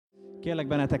Kérlek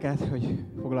benneteket, hogy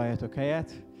foglaljatok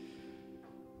helyet.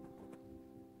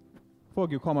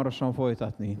 Fogjuk hamarosan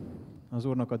folytatni az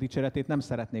Úrnak a dicséretét. Nem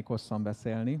szeretnék hosszan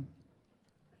beszélni.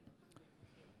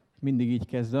 Mindig így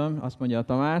kezdem, azt mondja a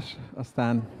Tamás,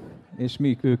 aztán, és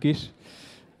mi ők is.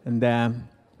 De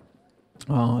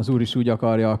ha az Úr is úgy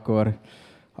akarja,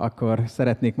 akkor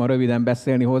szeretnék ma röviden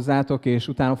beszélni hozzátok, és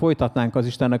utána folytatnánk az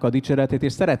Istennek a dicséretét,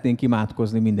 és szeretnénk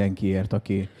imádkozni mindenkiért,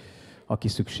 aki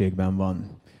szükségben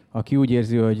van. Aki úgy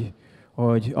érzi,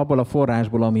 hogy abból a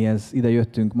forrásból, amihez ide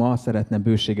jöttünk ma, szeretne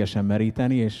bőségesen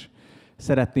meríteni, és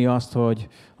szeretné azt, hogy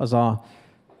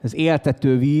az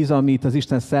éltető víz, amit az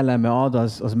Isten szelleme ad,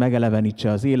 az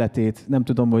megelevenítse az életét. Nem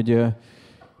tudom, hogy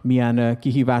milyen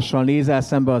kihívással nézel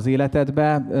szembe az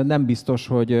életedbe. Nem biztos,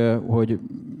 hogy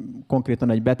konkrétan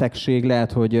egy betegség,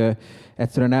 lehet, hogy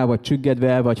egyszerűen el vagy csüggedve,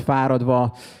 el vagy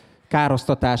fáradva,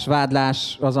 károsztatás,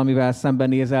 vádlás az, amivel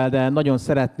szembenézel, de nagyon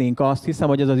szeretnénk azt, hiszem,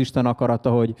 hogy ez az Isten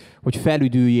akarata, hogy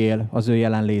felüdüljél az ő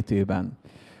jelenlétében.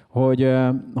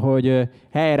 Hogy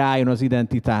helyreálljon az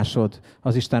identitásod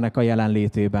az Istennek a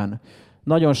jelenlétében.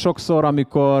 Nagyon sokszor,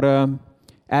 amikor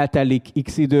eltelik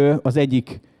x idő az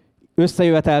egyik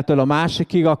összejöveteltől a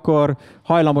másikig, akkor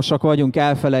hajlamosak vagyunk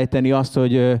elfelejteni azt,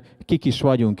 hogy kik is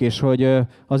vagyunk, és hogy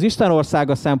az Isten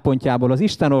országa szempontjából az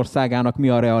Isten országának mi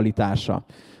a realitása.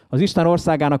 Az Isten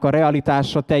országának a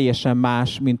realitása teljesen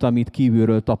más, mint amit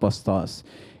kívülről tapasztalsz.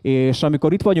 És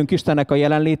amikor itt vagyunk Istennek a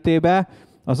jelenlétébe,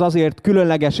 az azért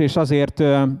különleges és azért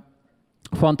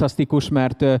fantasztikus,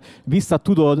 mert vissza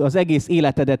tudod az egész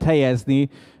életedet helyezni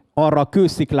arra a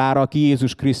kősziklára, aki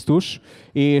Jézus Krisztus,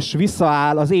 és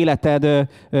visszaáll az életed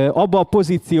abba a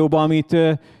pozícióba, amit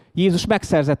Jézus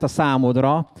megszerzett a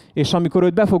számodra, és amikor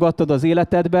őt befogadtad az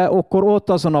életedbe, akkor ott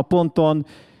azon a ponton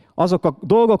azok a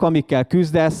dolgok, amikkel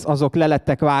küzdesz, azok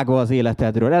lelettek vágva az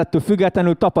életedről. Ettől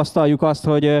függetlenül tapasztaljuk azt,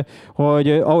 hogy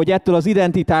ahogy ettől az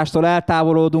identitástól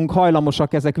eltávolodunk,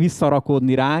 hajlamosak ezek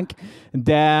visszarakódni ránk,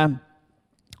 de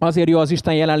azért jó az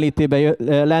Isten jelenlétében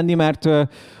lenni, mert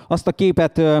azt a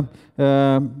képet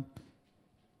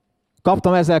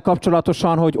kaptam ezzel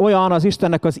kapcsolatosan, hogy olyan az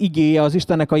Istennek az igéje, az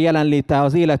Istennek a jelenléte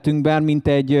az életünkben, mint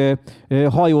egy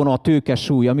hajón a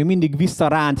tőkesúly, ami mindig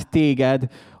visszaránt téged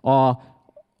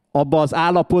abba az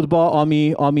állapotba,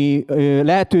 ami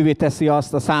lehetővé teszi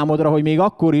azt a számodra, hogy még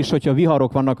akkor is, hogyha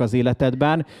viharok vannak az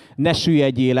életedben, ne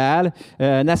süllyedjél el,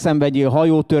 ne szenvedjél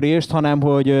hajótörést, hanem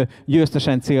hogy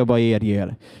győztesen célba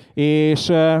érjél.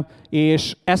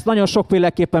 És ezt nagyon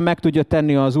sokféleképpen meg tudja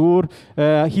tenni az Úr.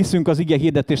 Hiszünk az ige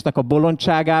hirdetésnek a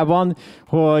bolondságában,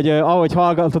 hogy ahogy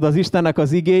hallgatod az Istennek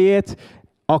az igéjét,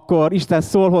 akkor Isten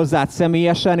szól hozzád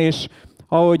személyesen, és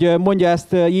ahogy mondja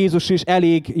ezt Jézus is,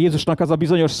 elég, Jézusnak az a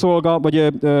bizonyos szolga,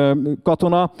 vagy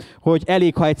katona, hogy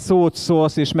elég, ha egy szót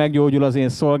szólsz, és meggyógyul az én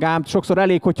szolgám. Sokszor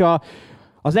elég, hogyha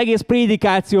az egész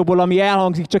prédikációból, ami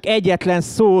elhangzik, csak egyetlen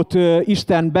szót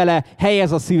Isten bele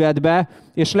helyez a szívedbe,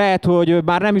 és lehet, hogy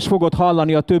már nem is fogod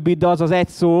hallani a többit, de az egy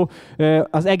szó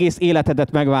az egész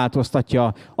életedet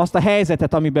megváltoztatja. Azt a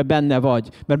helyzetet, amiben benne vagy.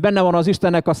 Mert benne van az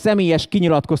Istennek a személyes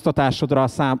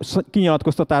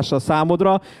kinyilatkoztatása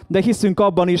számodra, de hiszünk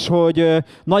abban is, hogy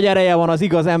nagy ereje van az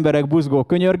igaz emberek buzgó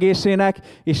könyörgésének,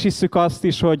 és hiszük azt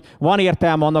is, hogy van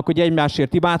értelme annak, hogy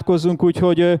egymásért imádkozzunk,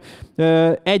 úgyhogy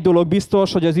egy dolog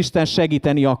biztos, hogy az Isten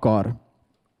segíteni akar.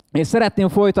 Én szeretném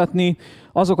folytatni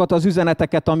azokat az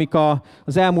üzeneteket, amik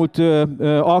az elmúlt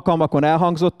alkalmakon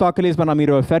elhangzottak, részben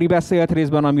amiről Feri beszélt,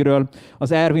 részben amiről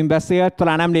az Ervin beszélt.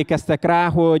 Talán emlékeztek rá,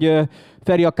 hogy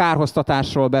Feri a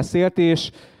kárhoztatásról beszélt,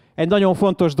 és egy nagyon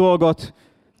fontos dolgot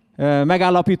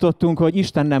megállapítottunk, hogy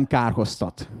Isten nem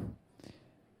kárhoztat.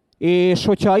 És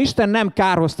hogyha Isten nem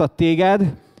kárhoztat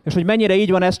téged, és hogy mennyire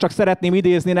így van, ezt csak szeretném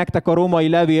idézni nektek a római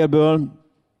levélből,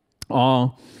 a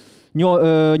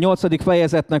 8.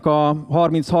 fejezetnek a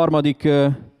 33.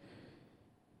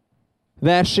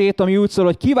 versét, ami úgy szól,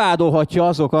 hogy kivádolhatja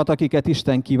azokat, akiket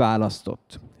Isten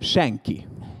kiválasztott. Senki.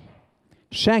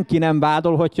 Senki nem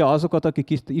vádolhatja azokat,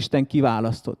 akik Isten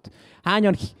kiválasztott.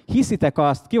 Hányan hiszitek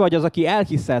azt, ki vagy az, aki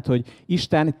elhiszed, hogy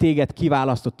Isten téged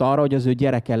kiválasztott arra, hogy az ő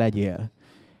gyereke legyél?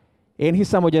 Én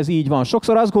hiszem, hogy ez így van.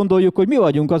 Sokszor azt gondoljuk, hogy mi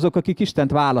vagyunk azok, akik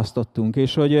Istent választottunk,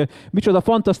 és hogy micsoda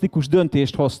fantasztikus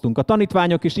döntést hoztunk. A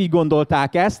tanítványok is így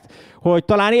gondolták ezt, hogy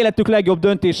talán életük legjobb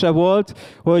döntése volt,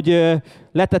 hogy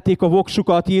letették a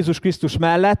voksukat Jézus Krisztus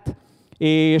mellett,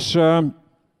 és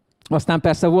aztán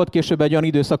persze volt később egy olyan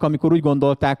időszak, amikor úgy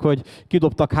gondolták, hogy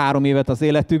kidobtak 3 évet az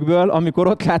életükből, amikor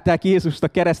ott látták Jézust a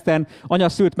kereszten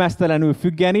anyaszült meztelenül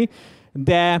függeni,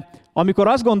 de amikor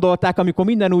azt gondolták, amikor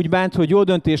minden úgy ment, hogy jó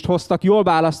döntést hoztak, jól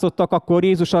választottak, akkor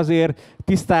Jézus azért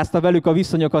tisztázta velük a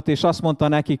viszonyokat, és azt mondta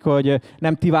nekik, hogy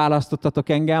nem ti választottatok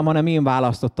engem, hanem én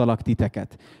választottalak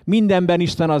titeket. Mindenben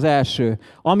Isten az első.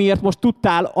 Amiért most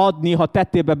tudtál adni, ha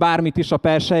tettél be bármit is a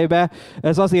perselybe,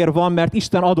 ez azért van, mert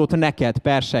Isten adott neked,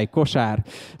 persely, kosár.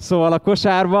 Szóval a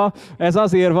kosárba ez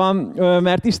azért van,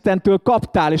 mert Istentől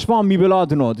kaptál, és van miből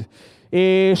adnod.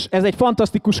 És ez egy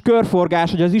fantasztikus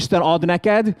körforgás, hogy az Isten ad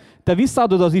neked, te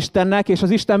visszaadod az Istennek, és az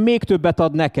Isten még többet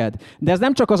ad neked. De ez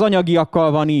nem csak az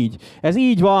anyagiakkal van így. Ez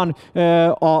így van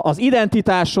az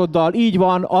identitásoddal, így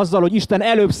van azzal, hogy Isten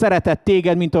előbb szeretett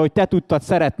téged, mint ahogy te tudtad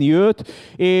szeretni őt,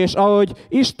 és ahogy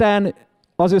Isten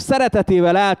az ő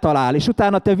szeretetével eltalál, és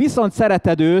utána te viszont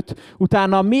szereted őt,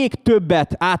 utána még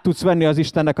többet át tudsz venni az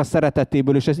Istennek a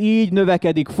szeretetéből, és ez így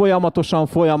növekedik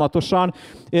folyamatosan,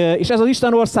 és ez az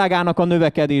Isten országának a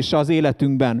növekedése az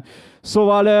életünkben.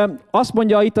 Szóval azt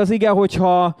mondja itt az ige,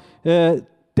 hogyha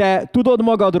te tudod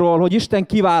magadról, hogy Isten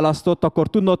kiválasztott, akkor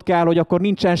tudnod kell, hogy akkor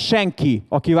nincsen senki,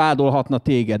 aki vádolhatna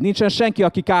téged. Nincsen senki,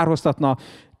 aki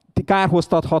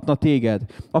kárhoztathatna téged.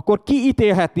 Akkor ki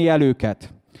ítélhetné el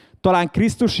őket? Talán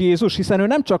Krisztus Jézus, hiszen ő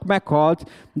nem csak meghalt,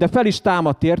 de fel is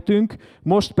támadt értünk,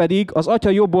 most pedig az Atya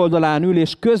jobb oldalán ül,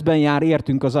 és közben jár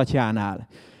értünk az Atyánál.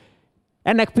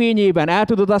 Ennek fényében el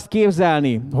tudod azt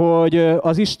képzelni, hogy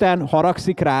az Isten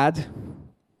haragszik rád.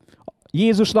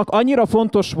 Jézusnak annyira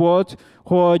fontos volt,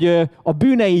 hogy a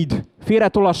bűneid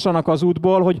félretolassanak az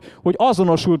útból, hogy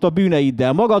azonosult a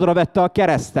bűneiddel, magadra vette a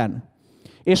kereszten.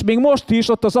 És még most is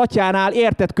ott az Atyánál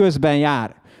érted közben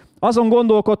jár. Azon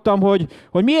gondolkodtam, hogy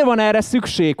miért van erre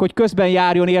szükség, hogy közben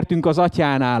járjon értünk az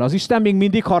Atyánál. Az Isten még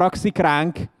mindig haragszik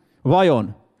ránk,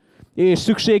 vajon? És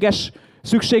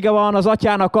szüksége van az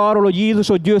Atyának arról, hogy Jézus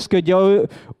ott győzködje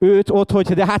őt ott,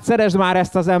 hogy de hát szeresd már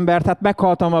ezt az embert, hát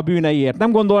meghaltam a bűneiért.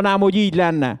 Nem gondolnám, hogy így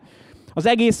lenne. Az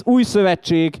egész új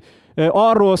szövetség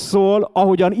arról szól,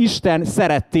 ahogyan Isten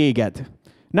szeret téged.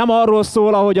 Nem arról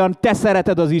szól, ahogyan te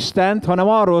szereted az Istent, hanem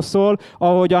arról szól,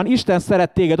 ahogyan Isten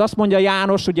szeret téged. Azt mondja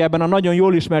János, ugye ebben a nagyon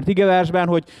jól ismert igeversben,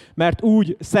 hogy mert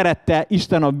úgy szerette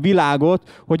Isten a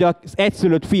világot, hogy az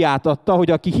egyszülött fiát adta,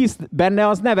 hogy aki hisz benne,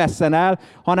 az ne vesszen el,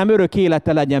 hanem örök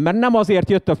élete legyen. Mert nem azért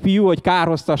jött a fiú, hogy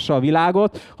kárhoztassa a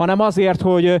világot, hanem azért,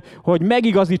 hogy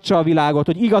megigazítsa a világot,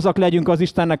 hogy igazak legyünk az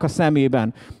Istennek a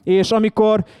szemében. És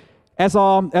amikor ez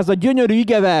a gyönyörű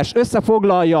igevers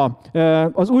összefoglalja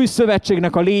az új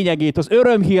szövetségnek a lényegét, az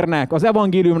örömhírnek, az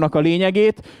evangéliumnak a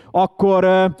lényegét,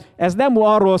 akkor ez nem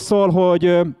arról szól,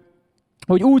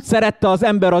 hogy úgy szerette az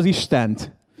ember az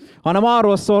Istent, hanem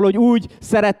arról szól, hogy úgy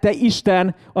szerette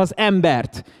Isten az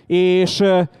embert. És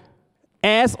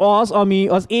ez az, ami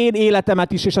az én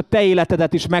életemet is, és a te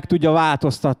életedet is meg tudja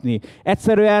változtatni.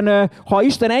 Egyszerűen, ha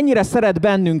Isten ennyire szeret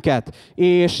bennünket,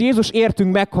 és Jézus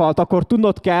értünk meghalt, akkor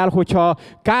tudnod kell, hogyha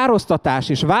károsztatás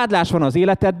és vádlás van az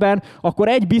életedben, akkor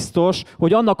egy biztos,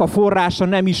 hogy annak a forrása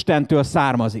nem Istentől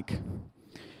származik.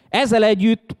 Ezzel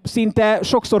együtt szinte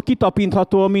sokszor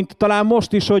kitapintható, mint talán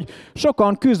most is, hogy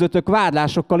sokan küzdötök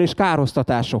vádlásokkal és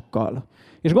károsztatásokkal.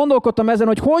 És gondolkodtam ezen,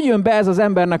 hogy jön be ez az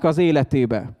embernek az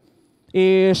életébe.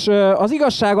 És az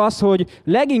igazság az, hogy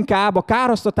leginkább a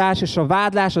károsztatás és a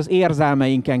vádlás az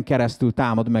érzelmeinken keresztül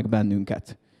támad meg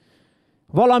bennünket.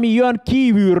 Valami jön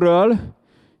kívülről,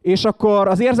 és akkor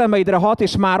az érzelmeidre hat,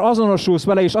 és már azonosulsz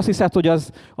vele, és azt hiszed, hogy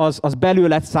az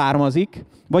belőled származik,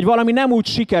 vagy valami nem úgy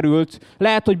sikerült,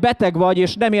 lehet, hogy beteg vagy,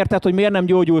 és nem érted, hogy miért nem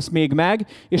gyógyulsz még meg,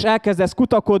 és elkezdesz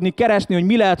kutakodni, keresni, hogy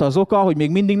mi lehet az oka, hogy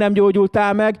még mindig nem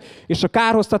gyógyultál meg, és a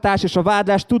kárhoztatás és a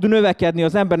vádlás tud növekedni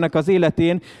az embernek az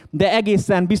életén, de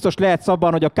egészen biztos lehetsz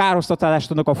abban, hogy a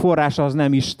kárhoztatásnak a forrása az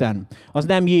nem Isten, az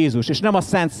nem Jézus, és nem a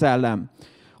Szent Szellem.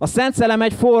 A Szent Szellem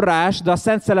egy forrás, de a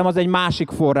Szent Szellem az egy másik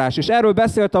forrás. És erről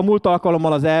beszélt a múlt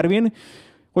alkalommal az Ervin,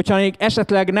 hogyha még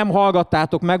esetleg nem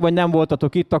hallgattátok meg, vagy nem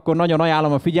voltatok itt, akkor nagyon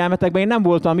ajánlom a figyelmetekbe. Én nem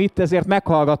voltam itt, ezért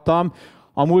meghallgattam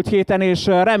a múlt héten, és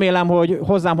remélem, hogy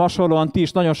hozzám hasonlóan ti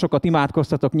is nagyon sokat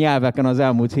imádkoztatok nyelveken az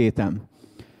elmúlt héten.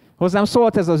 Hozzám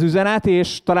szólt ez az üzenet,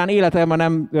 és talán életemben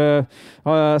nem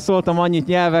szóltam annyit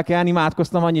nyelveken,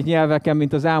 imádkoztam annyit nyelveken,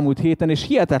 mint az elmúlt héten, és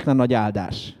hihetetlen nagy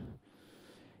áldás.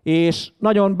 És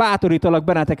nagyon bátorítalak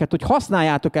benneteket, hogy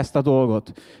használjátok ezt a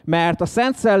dolgot, mert a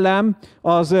Szent Szellem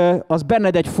az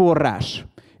benned egy forrás.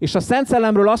 És a Szent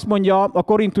Szellemről azt mondja a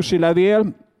korintusi levél,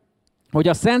 hogy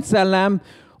a Szent Szellem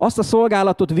azt a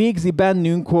szolgálatot végzi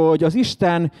bennünk, hogy az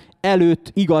Isten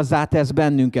előtt igazzá tesz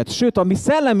bennünket. Sőt, a mi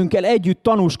szellemünkkel együtt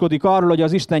tanúskodik arról, hogy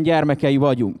az Isten gyermekei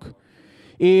vagyunk.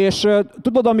 És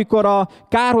tudod, amikor a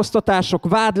kárhoztatások,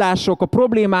 vádlások, a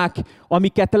problémák,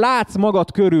 amiket látsz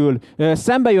magad körül,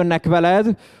 szembe jönnek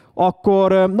veled,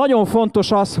 akkor nagyon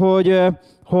fontos az,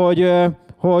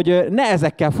 hogy ne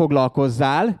ezekkel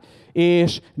foglalkozzál,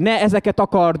 és ne ezeket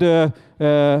akard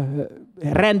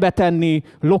rendbe tenni,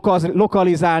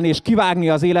 lokalizálni és kivágni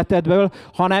az életedből,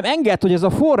 hanem engedd, hogy ez a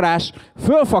forrás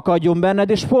fölfakadjon benned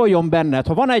és folyjon benned.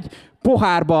 Ha van egy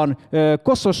pohárban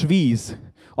koszos víz,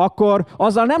 akkor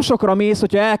azzal nem sokra mész,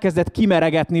 hogyha elkezded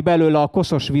kimeregetni belőle a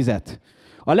koszos vizet.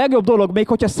 A legjobb dolog, még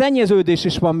hogyha szennyeződés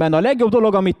is van benne, a legjobb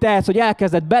dolog, amit tehetsz, hogy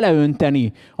elkezded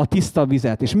beleönteni a tiszta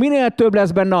vizet. És minél több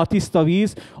lesz benne a tiszta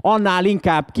víz, annál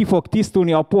inkább ki fog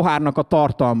tisztulni a pohárnak a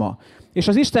tartalma. És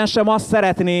az Isten sem azt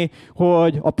szeretné,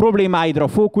 hogy a problémáidra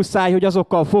fókuszálj, hogy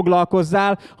azokkal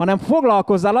foglalkozzál, hanem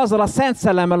foglalkozzál azzal a Szent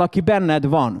Szellemmel, aki benned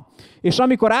van. És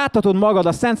amikor átadod magad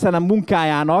a Szent Szellem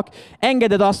munkájának,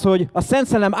 engeded azt, hogy a Szent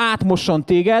Szellem átmosson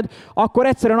téged, akkor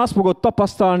egyszerűen azt fogod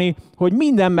tapasztalni, hogy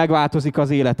minden megváltozik az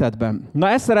életedben. Na,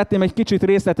 ezt szeretném egy kicsit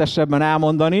részletesebben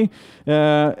elmondani,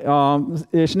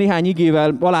 és néhány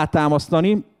igével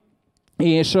alátámasztani.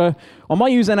 És a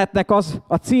mai üzenetnek az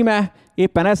a címe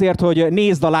éppen ezért, hogy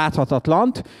nézd a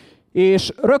láthatatlant,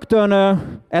 és rögtön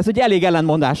ez egy elég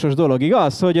ellentmondásos dolog,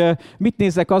 igaz? Hogy mit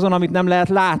nézzek azon, amit nem lehet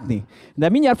látni. De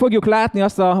mindjárt fogjuk látni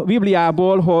azt a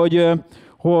Bibliából,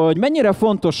 hogy mennyire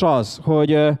fontos az,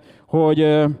 hogy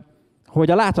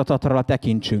a láthatatra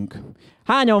tekintsünk.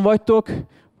 Hányan vagytok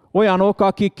olyanok,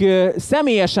 akik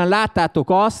személyesen láttátok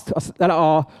azt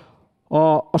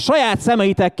a saját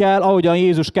szemeitekkel, ahogyan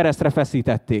Jézus keresztre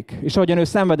feszítették, és ahogyan ő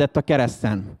szenvedett a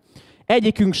kereszten.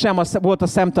 Egyikünk sem volt a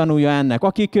szemtanúja ennek.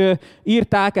 Akik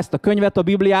írták ezt a könyvet, a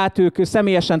Bibliát, ők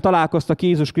személyesen találkoztak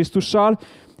Jézus Krisztussal.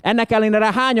 Ennek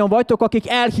ellenére hányan vagytok, akik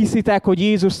elhiszitek, hogy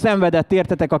Jézus szenvedett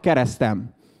értetek a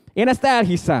kereszten? Én ezt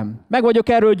elhiszem. Meg vagyok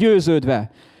erről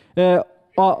győződve.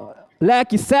 A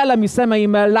lelki, szellemi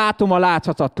szemeimmel látom a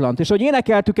láthatatlant. És hogy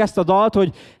énekeltük ezt a dalt,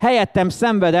 hogy helyettem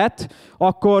szenvedett,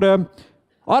 akkor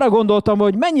arra gondoltam,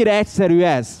 hogy mennyire egyszerű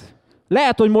ez.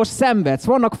 Lehet, hogy most szenvedsz,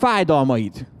 vannak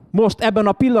fájdalmaid. Most ebben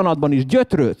a pillanatban is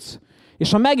gyötrődsz.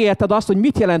 És ha megérted azt, hogy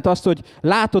mit jelent azt, hogy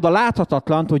látod a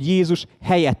láthatatlant, hogy Jézus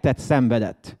helyetted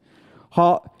szenvedett.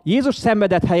 Ha Jézus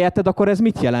szenvedett helyetted, akkor ez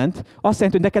mit jelent? Azt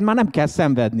jelenti, hogy neked már nem kell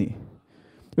szenvedni.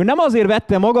 Ő nem azért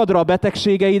vette magadra a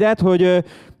betegségeidet, hogy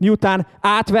miután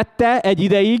átvette egy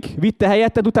ideig, vitte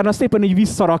helyetted, utána szépen így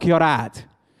visszarakja rád.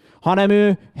 Hanem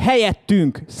ő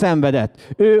helyettünk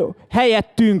szenvedett. Ő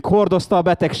helyettünk hordozta a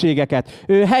betegségeket.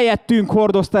 Ő helyettünk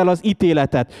hordozta el az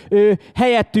ítéletet. Ő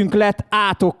helyettünk lett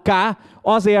átokká,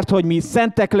 azért, hogy mi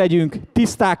szentek legyünk,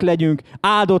 tiszták legyünk,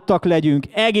 áldottak legyünk,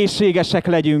 egészségesek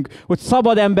legyünk, hogy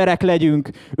szabad emberek legyünk.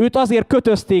 Őt azért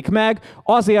kötözték meg,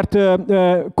 azért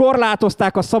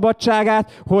korlátozták a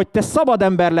szabadságát, hogy te szabad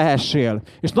ember lehessél.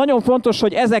 És nagyon fontos,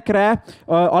 hogy ezekre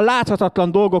a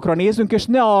láthatatlan dolgokra nézzünk, és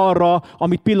ne arra,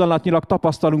 amit pillanatnyilag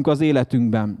tapasztalunk az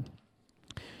életünkben.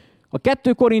 A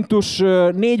 2 Korintus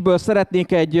 4-ből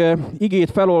szeretnék egy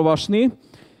igét felolvasni,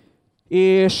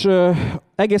 és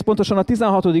egész pontosan a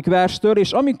 16. verstől,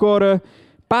 és amikor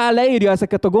Pál leírja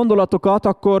ezeket a gondolatokat,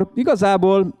 akkor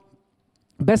igazából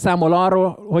beszámol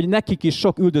arról, hogy nekik is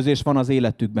sok üldözés van az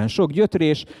életükben. Sok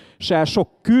gyötréssel, sok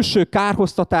külső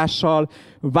kárhoztatással,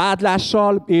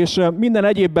 vádlással, és minden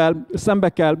egyébben szembe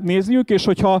kell nézniük, és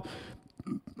hogyha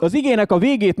az igének a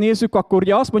végét nézzük, akkor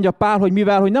ugye azt mondja Pál, hogy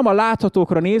mivel hogy nem a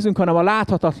láthatókra nézünk, hanem a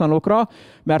láthatatlanokra,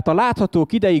 mert a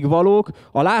láthatók ideig valók,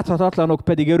 a láthatatlanok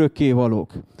pedig örökké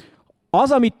valók.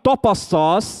 Az, amit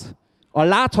tapasztalsz, a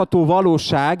látható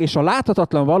valóság és a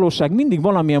láthatatlan valóság mindig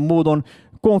valamilyen módon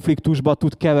konfliktusba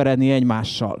tud keveredni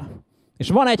egymással. És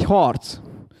van egy harc,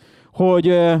 hogy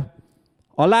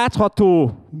a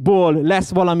láthatóból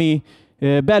lesz valami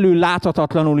belül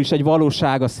láthatatlanul is egy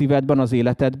valóság a szívedben, az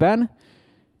életedben,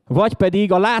 vagy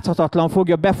pedig a láthatatlan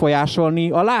fogja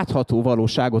befolyásolni a látható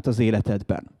valóságot az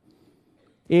életedben.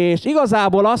 És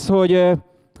igazából az,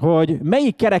 hogy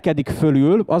melyik kerekedik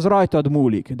fölül, az rajtad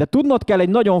múlik. De tudnod kell egy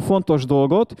nagyon fontos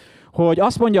dolgot, hogy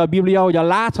azt mondja a Biblia, hogy a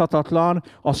láthatatlan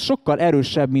az sokkal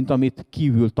erősebb, mint amit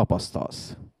kívül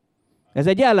tapasztalsz. Ez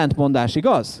egy ellentmondás,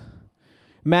 igaz?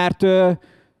 Mert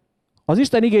az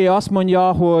Isten igéje azt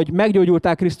mondja, hogy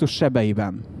meggyógyultál Krisztus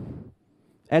sebeiben.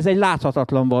 Ez egy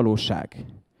láthatatlan valóság.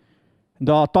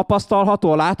 De a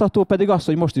tapasztalható, a látható pedig az,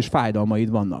 hogy most is fájdalmaid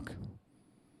vannak.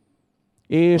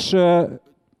 És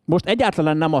most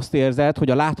egyáltalán nem azt érzed, hogy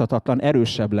a láthatatlan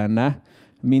erősebb lenne,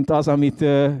 mint az,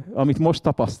 amit most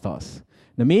tapasztalsz.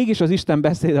 De mégis az Isten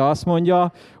beszéde azt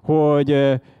mondja, hogy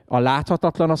a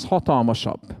láthatatlan az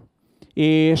hatalmasabb.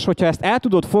 És hogyha ezt el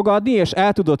tudod fogadni, és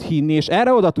el tudod hinni, és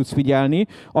erre oda tudsz figyelni,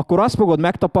 akkor azt fogod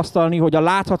megtapasztalni, hogy a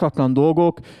láthatatlan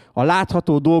dolgok, a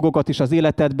látható dolgokat is az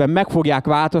életedben meg fogják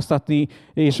változtatni,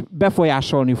 és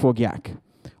befolyásolni fogják.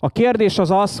 A kérdés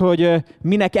az az, hogy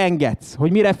minek engedsz,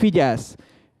 hogy mire figyelsz.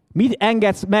 Mit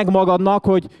engedsz meg magadnak,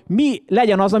 hogy mi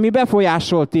legyen az, ami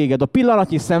befolyásol téged. A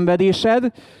pillanatnyi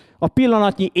szenvedésed, a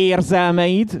pillanatnyi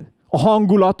érzelmeid, a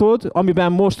hangulatod,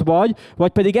 amiben most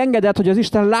vagy pedig engeded, hogy az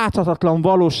Isten láthatatlan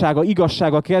valósága,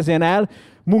 igazsága kezdjen el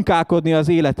munkálkodni az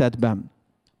életedben.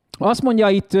 Azt mondja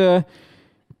itt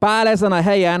Pál ezen a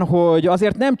helyen, hogy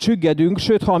azért nem csüggedünk,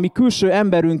 sőt, ha a mi külső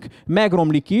emberünk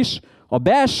megromlik is, a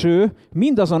belső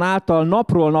mindazonáltal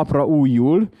napról napra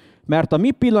újul, mert a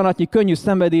mi pillanatnyi könnyű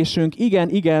szenvedésünk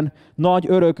igen nagy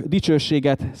örök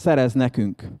dicsőséget szerez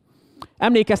nekünk.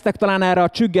 Emlékeztek talán erre a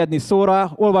csüggedni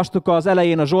szóra, olvastuk az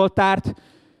elején a Zsoltárt,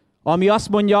 ami azt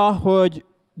mondja, hogy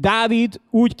Dávid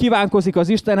úgy kívánkozik az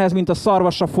Istenhez, mint a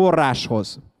szarvas a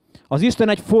forráshoz. Az Isten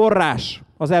egy forrás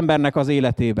az embernek az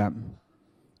életében.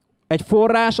 Egy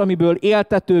forrás, amiből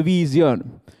éltető víz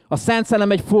jön. A Szent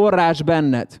Szellem egy forrás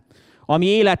benned, ami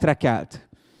életre kelt.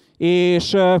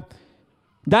 És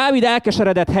Dávid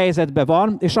elkeseredett helyzetben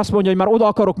van, és azt mondja, hogy már oda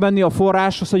akarok menni a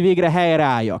forráshoz, hogy végre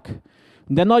helyreálljak.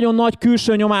 De nagyon nagy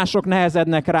külső nyomások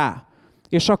nehezednek rá.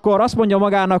 És akkor azt mondja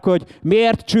magának, hogy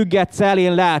miért csüggedsz el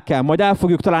én lelkem? Majd el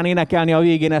fogjuk talán énekelni a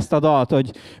végén ezt a dalt,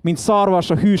 hogy mint szarvas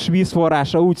a hűs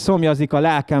vízforrása, úgy szomjazik a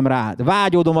lelkem rád.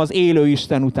 Vágyódom az élő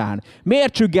Isten után.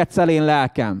 Miért csüggedsz el én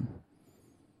lelkem?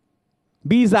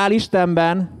 Bízál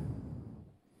Istenben,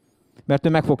 mert ő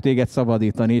meg fog téged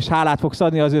szabadítani, és hálát fogsz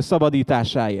adni az ő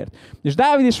szabadításáért. És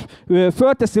Dávid is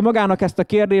fölteszi magának ezt a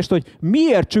kérdést, hogy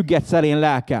miért csüggedsz el én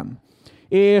lelkem?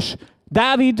 És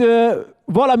Dávid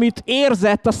valamit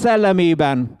érzett a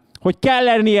szellemében, hogy kell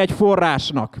lennie egy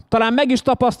forrásnak. Talán meg is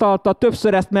tapasztalta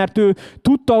többször ezt, mert ő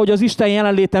tudta, hogy az Isten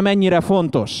jelenléte mennyire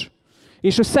fontos.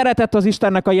 És ő szeretett az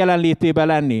Istennek a jelenlétében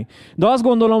lenni. De azt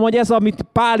gondolom, hogy ez, amit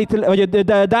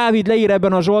Dávid leír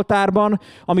ebben a Zsoltárban,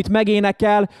 amit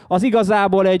megénekel, az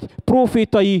igazából egy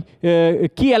profétai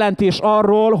kijelentés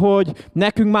arról, hogy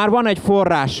nekünk már van egy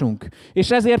forrásunk.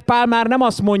 És ezért Pál már nem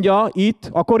azt mondja itt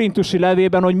a korintusi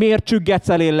levében, hogy miért csüggedsz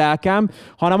el én lelkem,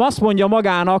 hanem azt mondja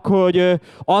magának, hogy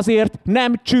azért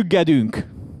nem csüggedünk.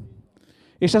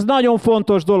 És ez nagyon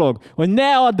fontos dolog, hogy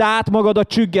ne add át magad a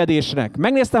csüggedésnek.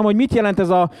 Megnéztem, hogy mit jelent ez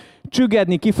a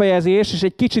csüggedni kifejezés, és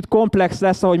egy kicsit komplex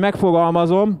lesz, ahogy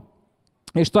megfogalmazom,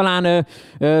 és talán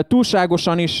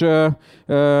túlságosan is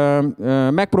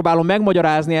megpróbálom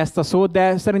megmagyarázni ezt a szót,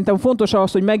 de szerintem fontos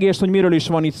az, hogy megértsd, hogy miről is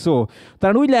van itt szó.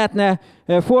 Talán úgy lehetne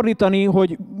fordítani,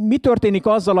 hogy mi történik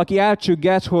azzal, aki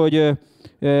elcsügged,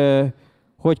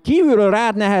 hogy kívülről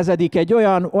rád nehezedik egy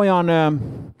olyan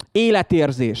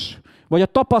életérzés, vagy a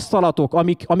tapasztalatok,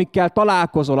 amikkel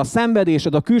találkozol, a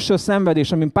szenvedésed, a külső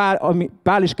szenvedés, ami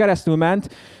Pál is keresztül ment,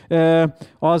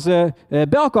 az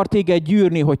be akar téged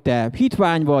gyűrni, hogy te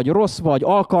hitvány vagy, rossz vagy,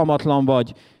 alkalmatlan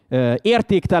vagy,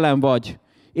 értéktelen vagy,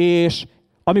 és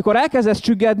amikor elkezdesz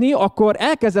csüggedni, akkor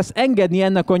elkezdesz engedni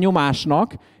ennek a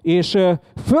nyomásnak, és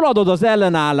föladod az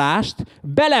ellenállást,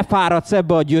 belefáradsz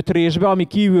ebbe a gyötrésbe, ami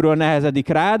kívülről nehezedik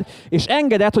rád, és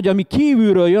engeded, hogy ami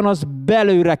kívülről jön, az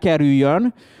belőle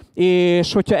kerüljön,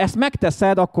 és hogyha ezt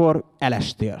megteszed, akkor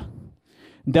elestél.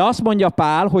 De azt mondja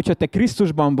Pál, hogyha te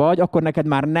Krisztusban vagy, akkor neked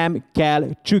már nem kell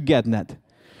csüggedned.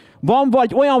 Van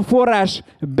vagy olyan forrás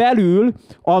belül,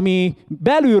 ami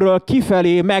belülről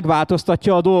kifelé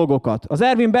megváltoztatja a dolgokat. Az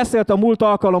Ervin beszélt a múlt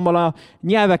alkalommal a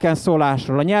nyelveken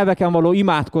szólásról, a nyelveken való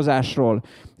imádkozásról.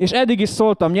 És eddig is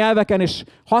szóltam nyelveken, és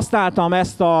használtam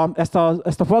ezt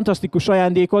a fantasztikus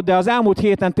ajándékot, de az elmúlt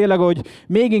héten tényleg, hogy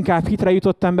még inkább hitre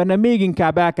jutottam benne, még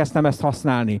inkább elkezdtem ezt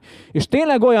használni. És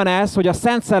tényleg olyan ez, hogy a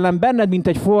Szent Szellem benned, mint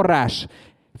egy forrás,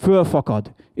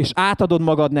 fölfakad, és átadod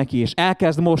magad neki, és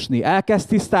elkezd mosni, elkezd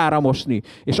tisztára mosni,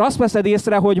 és azt veszed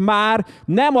észre, hogy már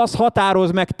nem az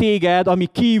határoz meg téged, ami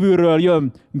kívülről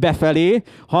jön befelé,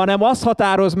 hanem az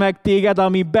határoz meg téged,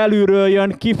 ami belülről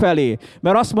jön kifelé.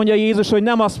 Mert azt mondja Jézus, hogy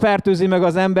nem az fertőzi meg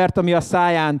az embert, ami a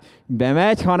száján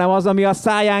bemegy, hanem az, ami a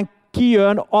száján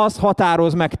kijön, az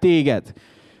határoz meg téged.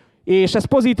 És ez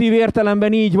pozitív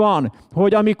értelemben így van,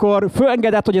 hogy amikor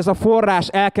fölengeded, hogy ez a forrás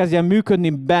elkezdjen működni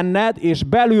benned, és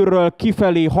belülről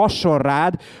kifelé hasson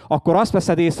rád, akkor azt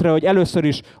veszed észre, hogy először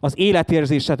is az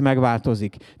életérzésed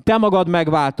megváltozik. Te magad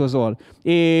megváltozol,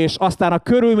 és aztán a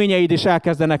körülményeid is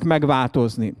elkezdenek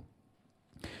megváltozni.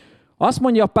 Azt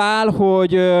mondja Pál,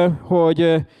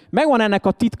 hogy megvan ennek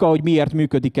a titka, hogy miért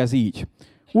működik ez így.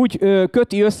 Úgy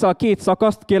köti össze a két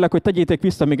szakaszt, kérlek, hogy tegyétek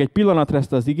vissza még egy pillanatra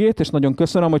ezt az igét, és nagyon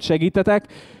köszönöm, hogy segítetek,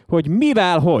 hogy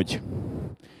mivel, hogy.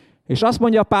 És azt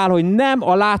mondja Pál, hogy nem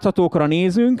a láthatókra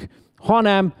nézünk,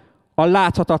 hanem a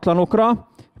láthatatlanokra,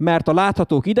 mert a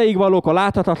láthatók ideig valók, a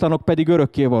láthatatlanok pedig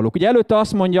örökké valók. Ugye előtte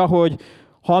azt mondja, hogy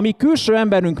Ha a mi külső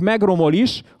emberünk megromol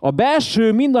is, a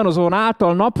belső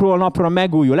mindazonáltal napról napra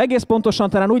megújul. Egész pontosan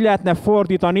talán úgy lehetne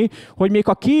fordítani, hogy még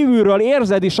a kívülről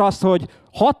érzed is azt, hogy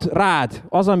hat rád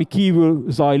az, ami kívül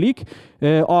zajlik,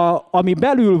 ami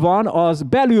belül van, az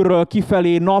belülről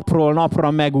kifelé napról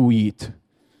napra megújít.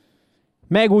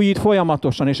 Megújít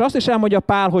folyamatosan. És azt is elmondja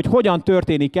Pál, hogy hogyan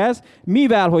történik ez,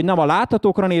 mivel, hogy nem a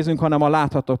láthatókra nézünk, hanem a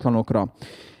láthatatlanokra.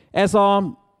 Ez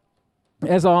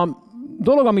a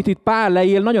dolog, amit itt Pál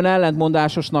leír, nagyon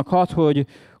ellentmondásosnak hat,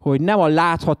 hogy nem a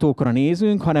láthatókra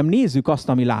nézünk, hanem nézzük azt,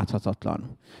 ami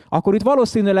láthatatlan. Akkor itt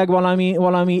valószínűleg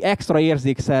valami extra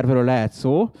érzékszervről lehet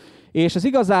szó, és ez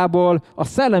igazából a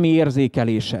szellemi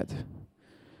érzékelésed.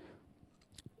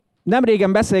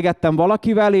 Nemrégen beszélgettem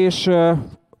valakivel, és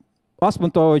azt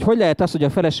mondta, hogy lehet az, hogy a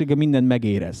felesége mindent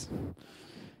megérez.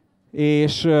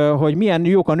 És hogy milyen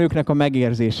jók a nőknek a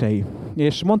megérzései.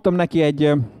 És mondtam neki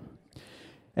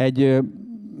egy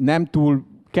nem túl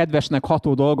kedvesnek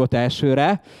ható dolgot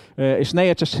elsőre, és ne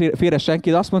értse félre senki,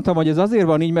 de azt mondtam, hogy ez azért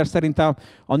van így, mert szerintem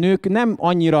a nők nem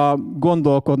annyira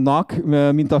gondolkodnak,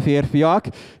 mint a férfiak,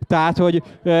 tehát, hogy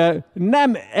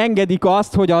nem engedik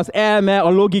azt, hogy az elme, a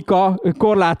logika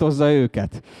korlátozza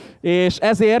őket. És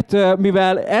ezért,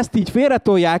 mivel ezt így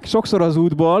félretolják sokszor az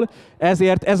útból,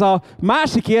 ezért ez a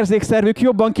másik érzékszervük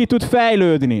jobban ki tud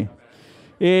fejlődni.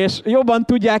 És jobban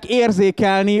tudják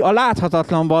érzékelni a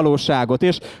láthatatlan valóságot.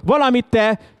 És valamit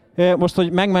te, most,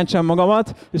 hogy megmentsem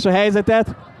magamat és a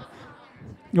helyzetet,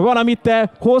 valamit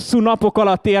te hosszú napok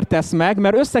alatt értesz meg,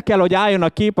 mert össze kell, hogy álljon a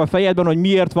kép a fejedben, hogy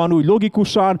miért van úgy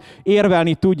logikusan,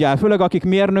 érvelni tudjál. Főleg akik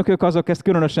mérnökök, azok ezt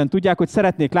különösen tudják, hogy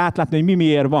szeretnék látni, hogy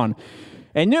miért van.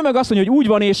 Egy nő meg azt mondja, hogy úgy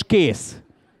van és kész.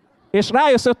 És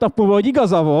rájössz 5 nap múlva, hogy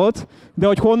igaza volt, de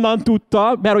hogy honnan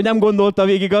tudta, mert hogy nem gondolta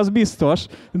végig, az biztos,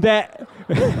 de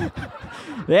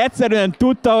egyszerűen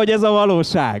tudta, hogy ez a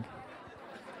valóság.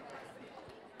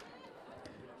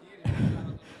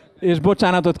 És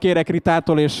bocsánatot kérek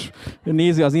Ritától, és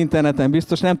nézi az interneten,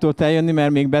 biztos nem tudott eljönni,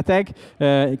 mert még beteg.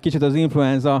 Kicsit az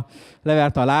influenza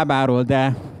leverte a lábáról,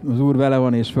 de az Úr vele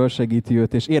van, és fölsegíti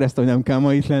őt, és érezte, hogy nem kell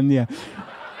ma itt lennie.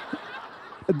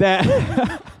 De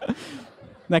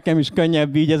nekem is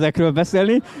könnyebb így ezekről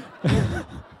beszélni.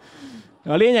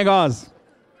 A lényeg az,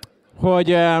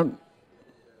 hogy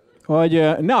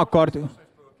ne akart...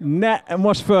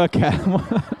 most föl kell.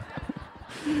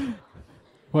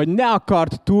 Hogy ne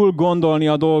akart túl gondolni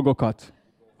a dolgokat.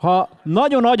 Ha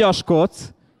nagyon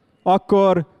agyaskodsz,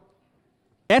 akkor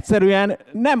egyszerűen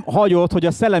nem hagyod, hogy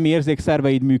a szellemi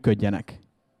érzékszerveid működjenek.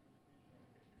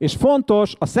 És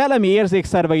fontos, a szellemi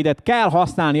érzékszerveidet kell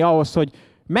használni ahhoz, hogy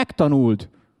megtanuld,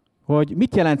 hogy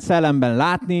mit jelent szellemben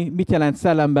látni, mit jelent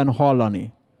szellemben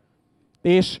hallani.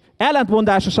 És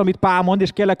ellentmondásos, amit Pál mond,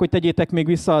 és kérlek, hogy tegyétek még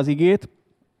vissza az igét,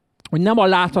 hogy nem a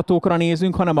láthatókra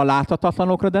nézünk, hanem a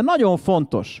láthatatlanokra, de nagyon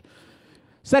fontos.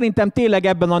 Szerintem tényleg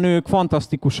ebben a nők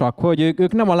fantasztikusak, hogy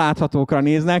ők nem a láthatókra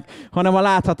néznek, hanem a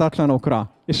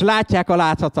láthatatlanokra. És látják a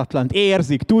láthatatlant,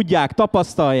 érzik, tudják,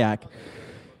 tapasztalják.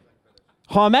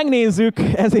 Ha megnézzük,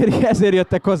 ezért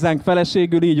jöttek hozzánk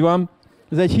feleségül, így van.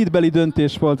 Ez egy hitbeli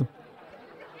döntés volt.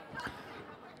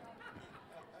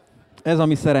 Ez a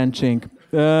mi szerencsénk.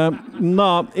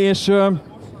 Na, és...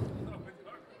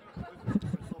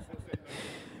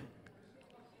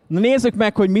 nézzük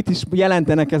meg, hogy mit is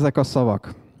jelentenek ezek a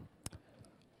szavak.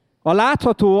 A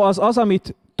látható az,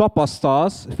 amit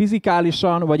tapasztalsz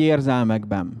fizikálisan vagy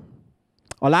érzelmekben.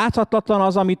 A láthatatlan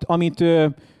az, amit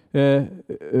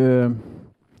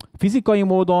fizikai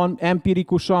módon,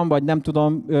 empirikusan, vagy nem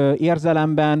tudom,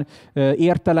 érzelemben,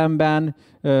 értelemben,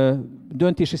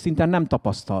 döntési szinten nem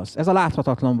tapasztalsz. Ez a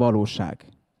láthatatlan valóság.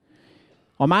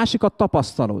 A másikat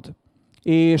tapasztalod.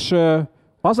 És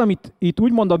az, amit itt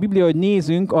úgy mond a Biblia, hogy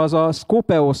nézünk, az a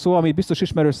skopeo szó, amit biztos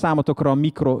ismerős számotokra a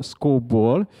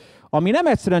mikroszkópból, ami nem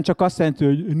egyszerűen csak azt jelenti,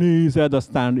 hogy nézed,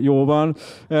 aztán jó van,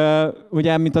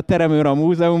 ugye, mint a teremőr a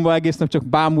múzeumban, egész nap csak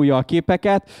bámulja a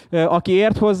képeket. Aki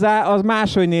ért hozzá, az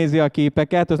máshogy nézi a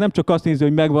képeket, az nem csak azt nézi,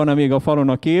 hogy megvan-e még a falon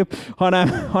a kép,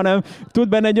 hanem tud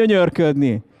benne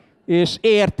gyönyörködni, és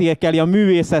értékeli a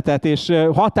művészetet, és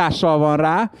hatással van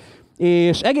rá.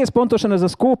 És egész pontosan ez a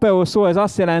skopeo szó, ez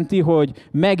azt jelenti, hogy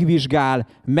megvizsgál,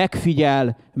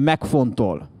 megfigyel,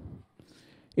 megfontol.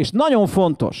 És nagyon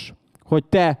fontos, hogy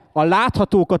te a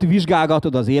láthatókat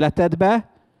vizsgálgatod az életedbe,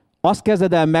 azt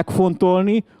kezded el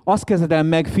megfontolni, azt kezded el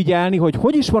megfigyelni,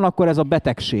 hogy is van akkor ez a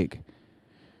betegség.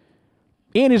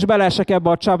 Én is beleesek ebbe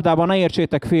a csapdába, ne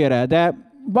értsétek félre,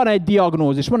 de van egy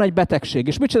diagnózis, van egy betegség,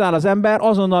 és mit csinál az ember?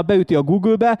 Azonnal beüti a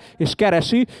Google-be, és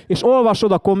keresi, és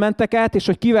olvasod a kommenteket, és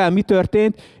hogy kivel mi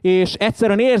történt, és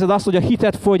egyszerűen érzed azt, hogy a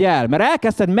hited fogy el, mert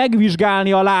elkezdted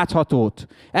megvizsgálni a láthatót.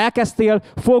 Elkezdtél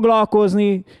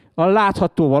foglalkozni a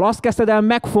láthatóval, azt kezdted el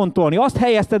megfontolni, azt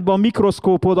helyezted be a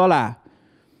mikroszkópod alá.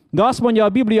 De azt mondja a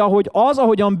Biblia, hogy az,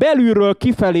 ahogyan belülről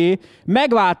kifelé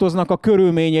megváltoznak a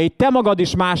körülményeid, te magad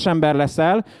is más ember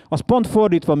leszel, az pont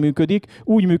fordítva működik,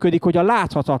 úgy működik, hogy a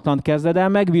láthatatlant kezded el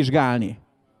megvizsgálni.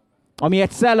 Ami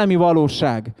egy szellemi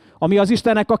valóság, ami az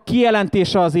Istennek a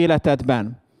kijelentése az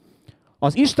életedben.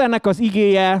 Az Istennek az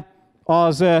igéje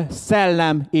az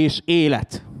szellem és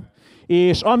élet.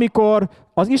 És amikor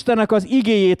az Istennek az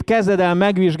igéjét kezded el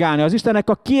megvizsgálni, az Istennek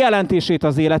a kijelentését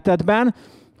az életedben,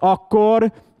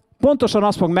 akkor pontosan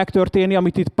az fog megtörténni,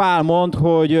 amit itt Pál mond,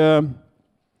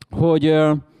 hogy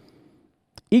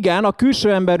igen, a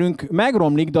külső emberünk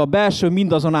megromlik, de a belső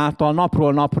mindazonáltal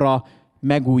napról napra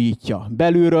megújítja,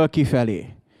 belülről kifelé.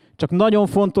 Csak nagyon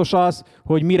fontos az,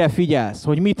 hogy mire figyelsz,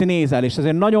 hogy mit nézel, és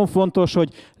ezért nagyon fontos, hogy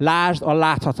lásd a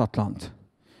láthatatlant.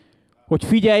 Hogy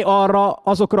figyelj arra,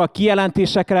 azokra a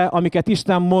kijelentésekre, amiket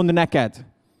Isten mond neked.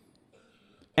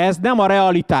 Ez nem a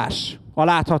realitás a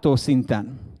látható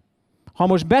szinten. Ha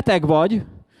most beteg vagy,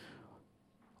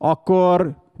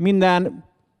 akkor minden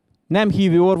nem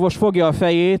hívő orvos fogja a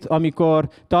fejét, amikor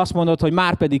te azt mondod, hogy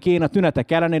már pedig én a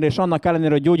tünetek ellenére, és annak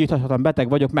ellenére, hogy gyógyíthatatlan beteg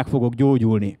vagyok, meg fogok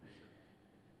gyógyulni.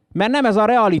 Mert nem ez a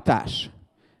realitás.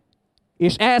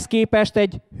 És ehhez képest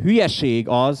egy hülyeség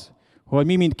az, hogy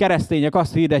mi, mint keresztények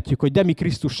azt hirdetjük, hogy de mi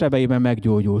Krisztus sebeiben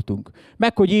meggyógyultunk.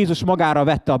 Meg, hogy Jézus magára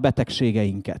vette a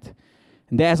betegségeinket.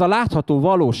 De ez a látható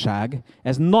valóság,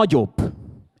 ez nagyobb,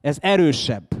 ez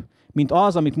erősebb, mint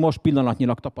az, amit most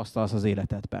pillanatnyilag tapasztalsz az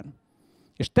életedben.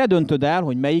 És te döntöd el,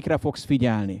 hogy melyikre fogsz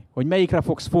figyelni, hogy melyikre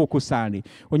fogsz fókuszálni,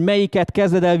 hogy melyiket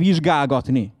kezded el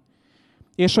vizsgálgatni.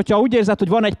 És hogyha úgy érzed, hogy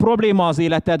van egy probléma az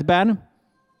életedben,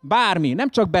 bármi, nem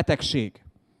csak betegség,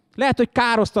 lehet, hogy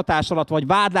károsztatás alatt vagy,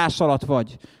 vádlás alatt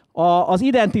vagy, az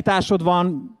identitásod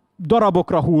van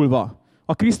darabokra hullva,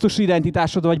 a Krisztus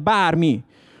identitásod vagy bármi,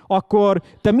 akkor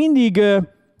te mindig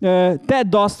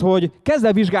tedd azt, hogy kezd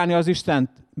el vizsgálni az Isten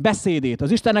beszédét,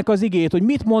 az Istennek az igét, hogy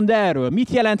mit mond erről, mit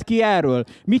jelent ki erről,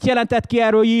 mit jelentett ki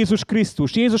erről Jézus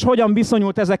Krisztus, Jézus hogyan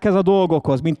viszonyult ezekhez a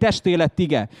dolgokhoz, mint testélet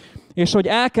ige. És hogy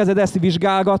elkezded ezt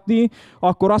vizsgálgatni,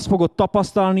 akkor azt fogod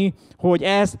tapasztalni, hogy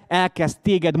ez elkezd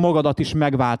téged magadat is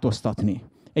megváltoztatni.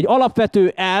 Egy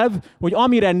alapvető elv, hogy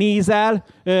amire nézel,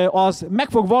 az meg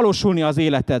fog valósulni az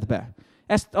életedbe.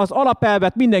 Ezt az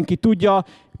alapelvet mindenki tudja,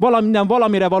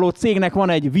 valamire való cégnek van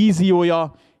egy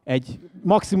víziója, egy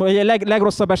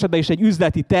legrosszabb esetben is egy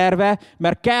üzleti terve,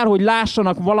 mert kell, hogy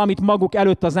lássanak valamit maguk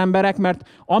előtt az emberek, mert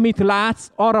amit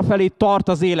látsz, arrafelé tart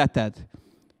az életed.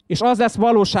 És az lesz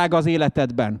valóság az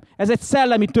életedben. Ez egy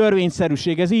szellemi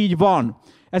törvényszerűség, ez így van.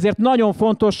 Ezért nagyon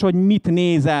fontos, hogy mit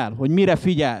nézel, hogy mire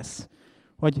figyelsz,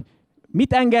 hogy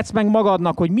mit engedsz meg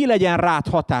magadnak, hogy mi legyen rád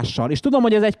hatással. És tudom,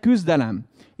 hogy ez egy küzdelem,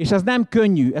 és ez nem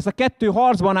könnyű. Ez a kettő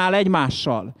harcban áll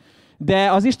egymással.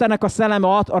 De az Istennek a szelleme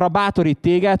arra bátorít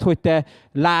téged, hogy te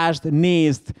lásd,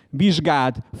 nézd,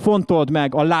 vizsgáld, fontold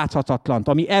meg a láthatatlant,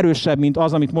 ami erősebb, mint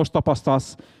az, amit most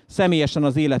tapasztalsz személyesen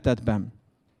az életedben.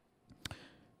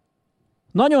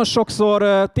 Nagyon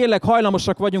sokszor tényleg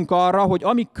hajlamosak vagyunk arra, hogy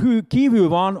ami kívül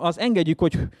van, az engedjük,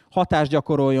 hogy hatást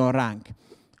gyakoroljon ránk.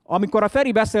 Amikor a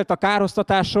Feri beszélt a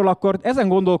kárhoztatásról, akkor ezen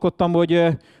gondolkodtam, hogy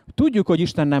tudjuk, hogy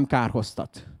Isten nem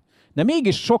kárhoztat. De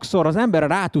mégis sokszor az ember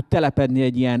rá tud telepedni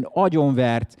egy ilyen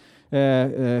agyonvert,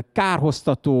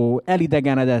 kárhoztató,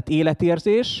 elidegenedett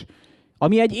életérzés,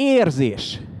 ami egy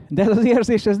érzés. De ez az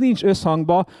érzés ez nincs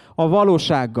összhangba a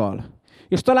valósággal.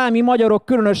 És talán mi magyarok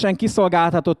különösen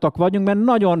kiszolgáltatottak vagyunk, mert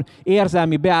nagyon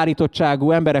érzelmi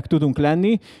beállítottságú emberek tudunk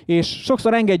lenni, és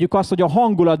sokszor engedjük azt, hogy a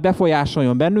hangulat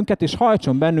befolyásoljon bennünket, és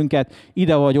hajtson bennünket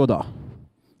ide vagy oda.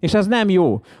 És ez nem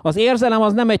jó. Az érzelem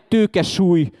az nem egy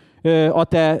tőkesúly a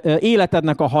te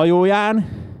életednek a hajóján.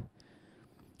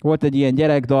 Volt egy ilyen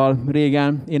gyerekdal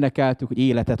régen, énekeltük, hogy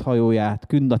életed hajóját,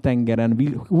 künd a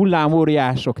tengeren,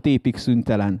 hullámóriások tépik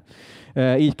szüntelen.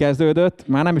 Így kezdődött.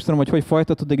 Már nem is tudom, hogy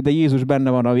folytatódik, de Jézus benne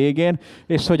van a végén.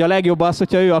 És hogy a legjobb az,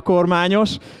 hogyha ő a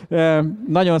kormányos.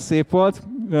 Nagyon szép volt.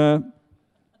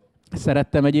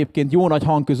 Szerettem egyébként, jó nagy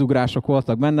hangközugrások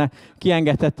voltak benne,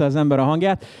 kiengedhette az ember a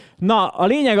hangját. Na, a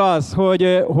lényeg az,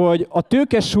 hogy a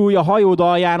tőkesúly a hajód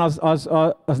alján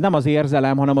az nem az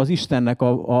érzelem, hanem az Istennek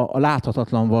a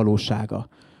láthatatlan valósága.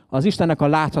 az Istennek a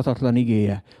láthatatlan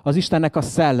igéje, az Istennek a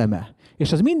szelleme.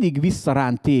 És az mindig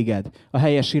visszaránt téged a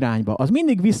helyes irányba. Az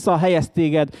mindig visszahelyez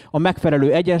téged a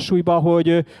megfelelő egyensúlyba,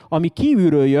 hogy ami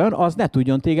kívülről jön, az ne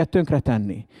tudjon téged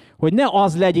tönkretenni. Hogy ne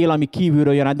az legyél, ami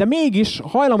kívülről jön. De mégis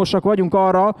hajlamosak vagyunk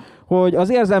arra, hogy az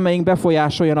érzelmeink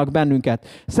befolyásoljanak bennünket.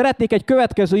 Szeretnék egy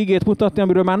következő igét mutatni,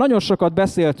 amiről már nagyon sokat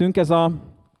beszéltünk. Ez a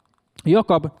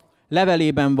Jakab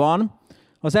levelében van.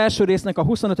 Az első résznek a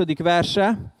 25.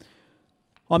 verse,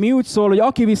 ami úgy szól, hogy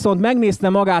aki viszont megnézte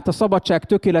magát a szabadság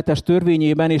tökéletes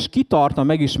törvényében, és kitart a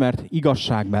megismert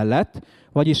igazság mellett,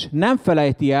 vagyis nem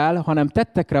felejti el, hanem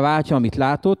tettekre váltja, amit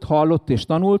látott, hallott és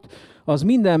tanult, az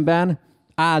mindenben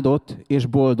áldott és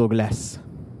boldog lesz.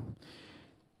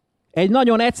 Egy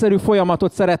nagyon egyszerű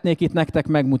folyamatot szeretnék itt nektek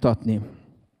megmutatni.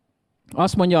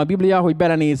 Azt mondja a Biblia, hogy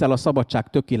belenézel a szabadság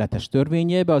tökéletes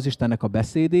törvényébe, az Istennek a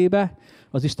beszédébe,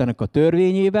 az Istennek a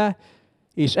törvényébe,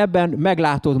 és ebben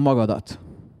meglátod magadat.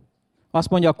 Azt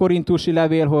mondja a korintusi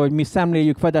levél, hogy mi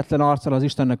szemléljük fedetlen arccal az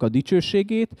Istennek a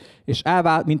dicsőségét, és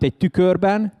mint egy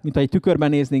tükörben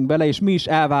néznénk bele, és mi is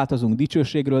elváltozunk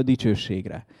dicsőségről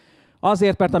dicsőségre.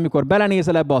 Azért, mert amikor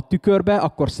belenézel ebbe a tükörbe,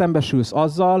 akkor szembesülsz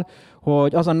azzal,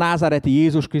 hogy az a názáreti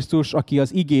Jézus Krisztus, aki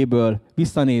az igéből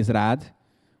visszanéz rád,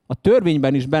 a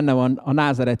törvényben is benne van a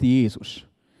názáreti Jézus.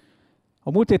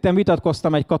 A múlt héten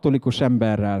vitatkoztam egy katolikus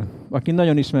emberrel, aki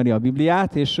nagyon ismeri a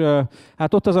Bibliát, és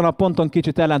hát ott azon a ponton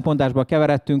kicsit ellentmondásba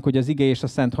keveredtünk, hogy az ige és a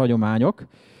szent hagyományok,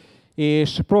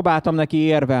 és próbáltam neki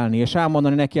érvelni, és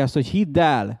elmondani neki azt, hogy hidd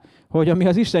el, hogy ami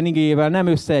az Isten igéjével nem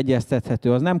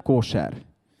összeegyeztethető, az nem kóser.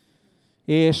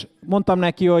 És mondtam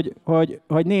neki,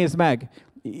 hogy nézd meg,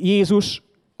 Jézus,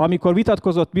 amikor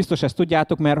vitatkozott, biztos ezt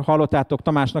tudjátok, mert hallottátok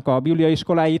Tamásnak a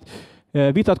bibliaiskoláit,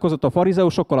 vitatkozott a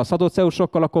farizeusokkal, a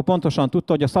szadduceusokkal, akkor pontosan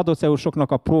tudta, hogy a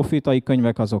szadduceusoknak a profétai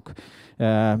könyvek azok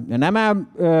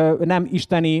nem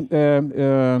isteni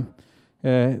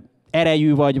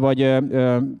erejű,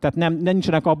 tehát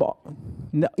nincsenek abban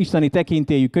isteni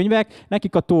tekintélyű könyvek,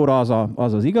 nekik a Tóra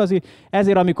az igazi.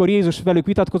 Ezért, amikor Jézus velük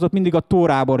vitatkozott, mindig a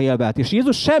Tórából élvelt. És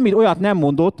Jézus semmit olyat nem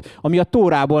mondott, ami a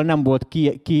Tórából nem volt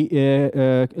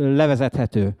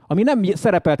levezethető, ami nem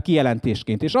szerepelt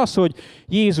kijelentésként. És az, hogy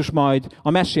Jézus majd a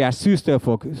messiás szűztől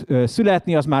fog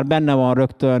születni, az már benne van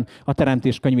rögtön a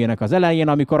Teremtés könyvének az elején,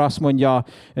 amikor azt mondja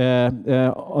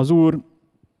az Úr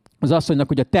az asszonynak,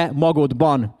 hogy a te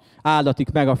magodban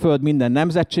áldatik meg a föld minden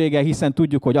nemzetsége, hiszen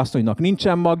tudjuk, hogy asszonynak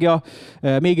nincsen magja,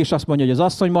 mégis azt mondja, hogy az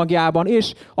asszony magjában,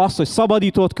 és az, hogy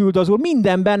szabadítót küld az Úr,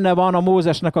 minden benne van a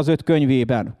Mózesnek az 5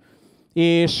 könyvében.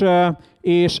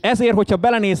 És ezért, hogyha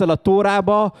belenézel a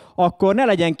Tórába, akkor ne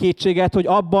legyen kétséged, hogy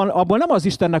abban nem az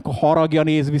Istennek a haragja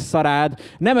néz vissza rád,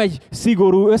 nem egy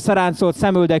szigorú, összeráncolt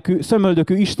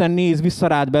szemöldökű Isten néz vissza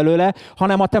rád belőle,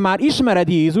 hanem ha te már ismered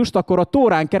Jézust, akkor a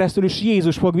Tórán keresztül is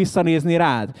Jézus fog visszanézni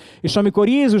rád. És amikor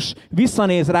Jézus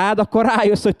visszanéz rád, akkor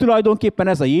rájössz, hogy tulajdonképpen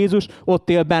ez a Jézus ott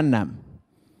él bennem.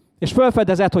 És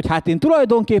felfedezed, hogy hát én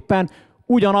tulajdonképpen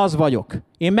ugyanaz vagyok.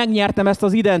 Én megnyertem ezt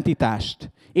az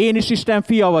identitást. Én is Isten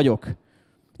fia vagyok.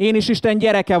 Én is Isten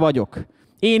gyereke vagyok.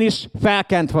 Én is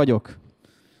felkent vagyok.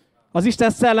 Az Isten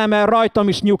szelleme rajtam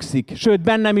is nyugszik, sőt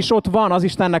bennem is ott van az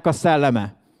Istennek a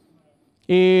szelleme.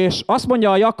 És azt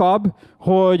mondja a Jakab,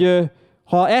 hogy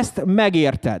ha ezt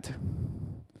megérted,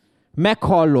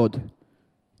 meghallod,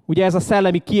 ugye ez a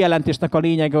szellemi kijelentésnek a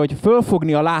lényege, hogy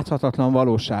fölfogni a láthatatlan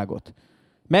valóságot,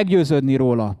 meggyőződni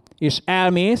róla, és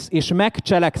elmész, és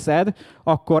megcselekszed,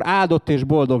 akkor áldott és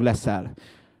boldog leszel.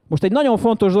 Most egy nagyon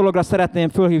fontos dologra szeretném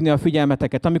fölhívni a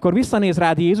figyelmeteket. Amikor visszanéz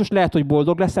rád Jézus, lehet, hogy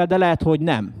boldog leszel, de lehet, hogy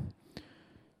nem.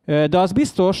 De az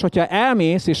biztos, hogyha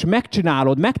elmész és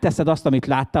megcsinálod, megteszed azt, amit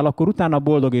láttál, akkor utána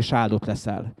boldog és áldott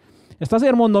leszel. Ezt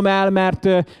azért mondom el, mert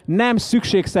nem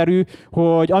szükségszerű,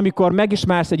 hogy amikor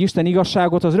megismersz egy Isten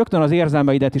igazságot, az rögtön az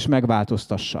érzelmeidet is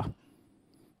megváltoztassa.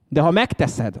 De ha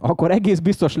megteszed, akkor egész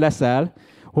biztos leszel,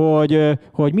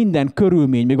 hogy minden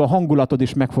körülmény, még a hangulatod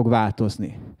is meg fog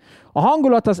változni. A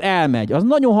hangulat az elmegy, az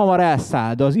nagyon hamar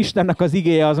elszáll, de az Istennek az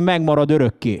igéje az megmarad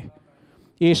örökké.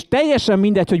 És teljesen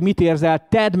mindegy, hogy mit érzel,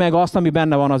 tedd meg azt, ami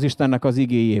benne van az Istennek az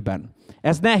igéjében.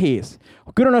 Ez nehéz.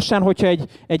 Különösen, hogyha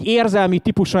egy érzelmi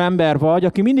típusú ember vagy,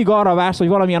 aki mindig arra vársz, hogy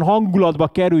valamilyen hangulatba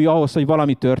kerülj ahhoz, hogy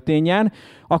valami történjen,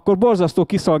 akkor borzasztó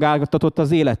kiszolgáltatott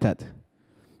az életed.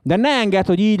 De ne engedd,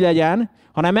 hogy így legyen,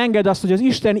 hanem engedd azt, hogy az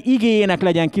Isten igéjének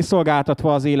legyen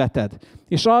kiszolgáltatva az életed.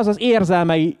 És az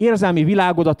érzelmi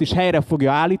világodat is helyre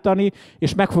fogja állítani,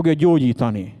 és meg fogja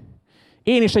gyógyítani.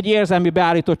 Én is egy érzelmi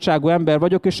beállítottságú ember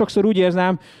vagyok, és sokszor úgy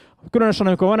érzem, különösen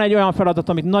amikor van egy olyan feladat,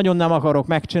 amit nagyon nem akarok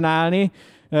megcsinálni,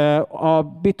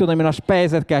 mit tudom én, a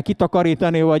spejzet kell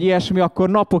kitakarítani, vagy ilyesmi, akkor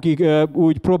napokig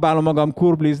úgy próbálom magam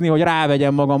kurblizni, hogy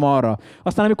rávegyem magam arra.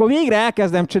 Aztán amikor végre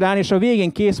elkezdem csinálni, és a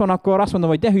végén kész van, akkor azt mondom,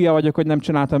 hogy de hülye vagyok, hogy nem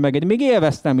csináltam meg. Még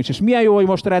élveztem is, és milyen jó, hogy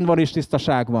most rend van és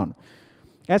tisztaság van.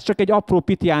 Ez csak egy apró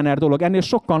pitiáner dolog. Ennél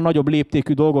sokkal nagyobb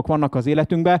léptékű dolgok vannak az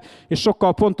életünkben, és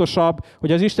sokkal pontosabb,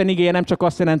 hogy az Isten igéje nem csak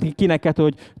azt jelenti ki neked,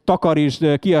 hogy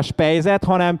takarítsd ki a spejzet,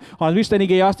 hanem az Isten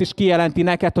igéje azt is kijelenti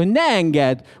neked, hogy ne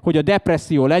engedd, hogy a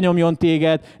depresszió lenyomjon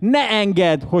téged, ne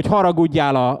engedd, hogy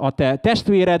haragudjál a te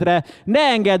testvéredre, ne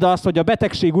engedd azt, hogy a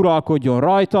betegség uralkodjon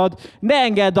rajtad, ne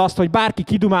engedd azt, hogy bárki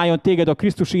kidumáljon téged a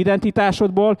krisztusi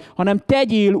identitásodból, hanem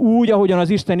tegyél úgy, ahogyan az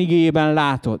Isten igéjében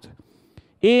látod.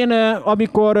 Én,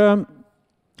 amikor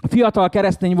fiatal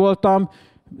keresztény voltam,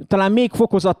 talán még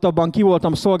fokozottabban ki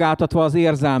voltam szolgáltatva az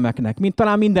érzelmeknek, mint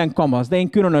talán minden kamasz, de én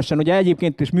különösen, ugye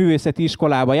egyébként is művészeti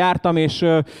iskolába jártam, és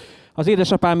az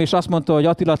édesapám is azt mondta, hogy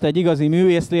Attila, te egy igazi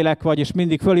művészlélek vagy, és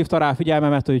mindig fölhívta rá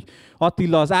figyelmemet, hogy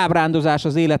Attila, az ábrándozás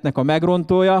az életnek a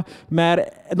megrontója,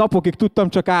 mert napokig tudtam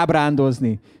csak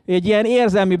ábrándozni. Egy ilyen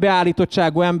érzelmi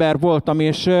beállítottságú ember voltam,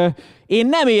 és én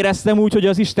nem éreztem úgy, hogy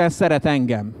az Isten szeret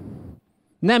engem.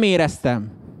 Nem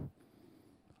éreztem.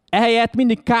 Ehelyett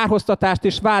mindig kárhoztatást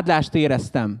és vádlást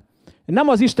éreztem. Nem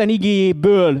az Isten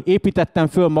igéjéből építettem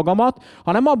föl magamat,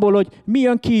 hanem abból, hogy mi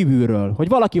jön kívülről. Hogy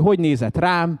valaki hogy nézett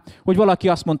rám, hogy valaki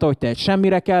azt mondta, hogy te egy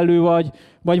semmire kellő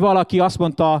vagy valaki azt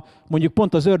mondta, mondjuk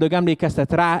pont az ördög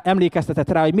emlékeztetett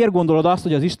rá, hogy miért gondolod azt,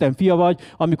 hogy az Isten fia vagy,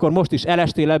 amikor most is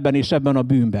elestél ebben és ebben a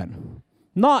bűnben.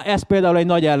 Na, ez például egy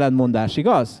nagy ellentmondás,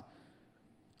 igaz?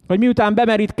 Hogy miután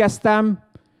bemerítkeztem,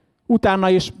 utána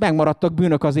is megmaradtak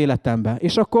bűnök az életemben.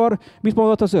 És akkor mit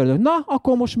mondott az ördög? Na,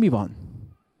 akkor most mi van?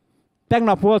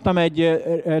 Tegnap voltam egy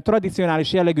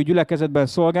tradicionális jellegű gyülekezetben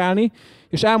szolgálni,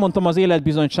 és elmondtam az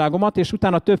életbizonyságomat, és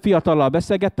utána több fiatallal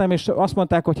beszélgettem, és azt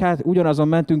mondták, hogy hát ugyanazon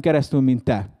mentünk keresztül, mint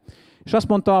te. És azt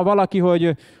mondta valaki,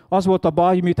 hogy az volt a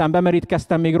baj, miután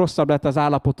bemerítkeztem, még rosszabb lett az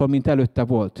állapotom, mint előtte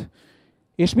volt.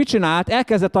 És mit csinált?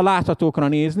 Elkezdett a láthatókra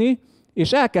nézni,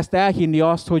 és elkezdte elhinni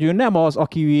azt, hogy ő nem az,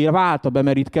 aki vált a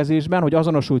bemerítkezésben, hogy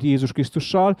azonosult Jézus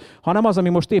Krisztussal, hanem az, ami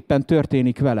most éppen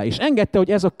történik vele. És engedte, hogy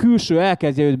ez a külső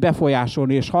elkezdje őt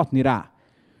befolyásolni és hatni rá.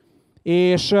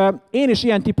 És én is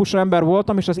ilyen típusú ember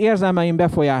voltam, és az érzelmeim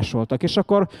befolyásoltak. És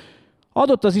akkor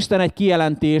adott az Isten egy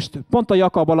kijelentést, pont a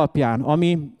Jakab alapján,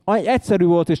 ami egyszerű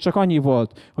volt, és csak annyi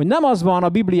volt, hogy nem az van a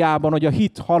Bibliában, hogy a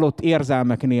hit halott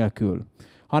érzelmek nélkül,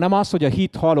 hanem az, hogy a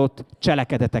hit halott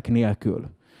cselekedetek nélkül.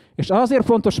 És azért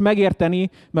fontos megérteni,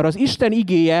 mert az Isten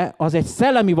igéje az egy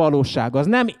szellemi valóság, az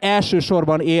nem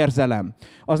elsősorban érzelem,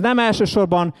 az nem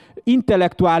elsősorban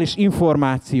intellektuális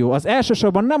információ, az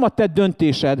elsősorban nem a te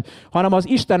döntésed, hanem az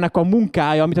Istennek a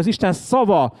munkája, amit az Isten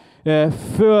szava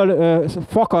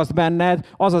fölfakaszt benned,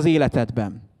 az az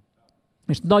életedben.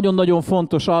 És nagyon-nagyon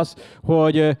fontos az,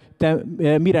 hogy te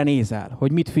mire nézel,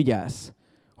 hogy mit figyelsz.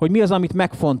 Hogy mi az, amit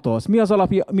megfontolsz, mi az,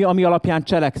 ami alapján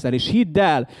cselekszel. És hidd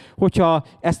el, hogyha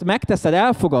ezt megteszed,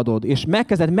 elfogadod, és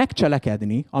megkezded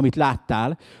megcselekedni, amit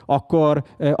láttál, akkor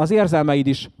az érzelmeid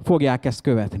is fogják ezt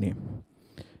követni.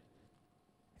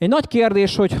 Egy nagy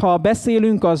kérdés, hogy ha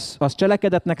beszélünk, az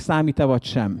cselekedetnek számít-e vagy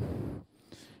sem.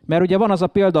 Mert ugye van az a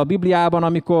példa a Bibliában,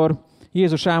 amikor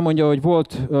Jézus elmondja, hogy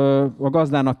volt a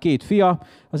gazdának 2 fia,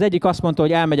 az egyik azt mondta,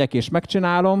 hogy elmegyek és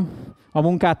megcsinálom a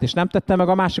munkát, és nem tette meg,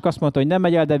 a másik azt mondta, hogy nem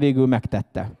megy el, de végül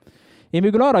megtette. Én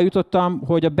végül arra jutottam,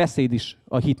 hogy a beszéd is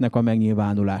a hitnek a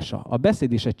megnyilvánulása. A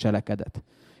beszéd is egy cselekedet.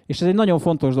 És ez egy nagyon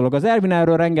fontos dolog. Az Ervin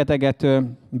erről rengeteget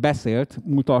beszélt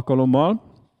múlt alkalommal,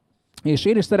 és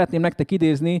én is szeretném nektek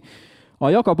idézni a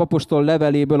Jakab apostol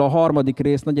leveléből a 3.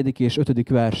 rész 4. és 5.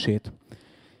 versét.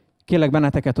 Kérlek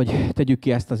benneteket, hogy tegyük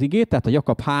ki ezt az igét, tehát a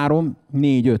Jakab 3,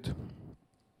 4, 5.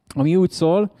 Ami úgy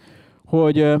szól,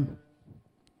 hogy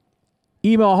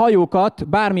íme a hajókat,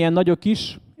 bármilyen nagyok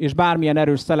is, és bármilyen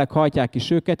erős szelek hajtják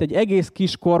is őket, egy egész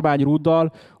kis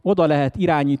kormányrúddal oda lehet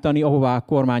irányítani, ahová a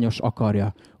kormányos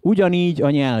akarja. Ugyanígy a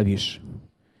nyelv is.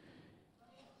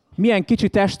 Milyen kicsi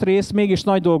testrész, mégis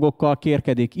nagy dolgokkal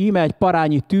kérkedik. Íme egy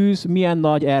parányi tűz milyen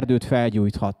nagy erdőt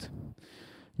felgyújthat.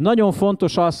 Nagyon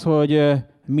fontos az, hogy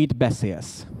mit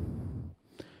beszélsz.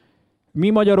 Mi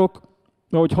magyarok,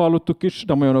 ahogy hallottuk is,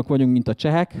 nem olyanok vagyunk, mint a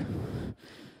csehek.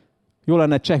 Jó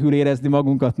lenne csehül érezni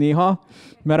magunkat néha,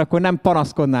 mert akkor nem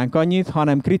panaszkodnánk annyit,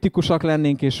 hanem kritikusak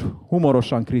lennénk, és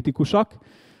humorosan kritikusak,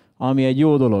 ami egy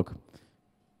jó dolog.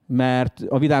 Mert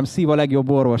a vidám szív a legjobb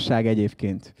orvosság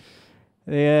egyébként.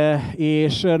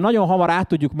 És nagyon hamar át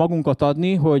tudjuk magunkat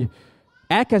adni, hogy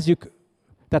elkezdjük,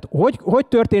 tehát hogy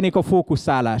történik a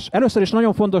fókuszálás? Először is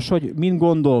nagyon fontos, hogy mind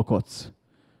gondolkodsz.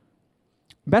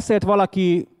 Beszélt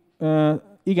valaki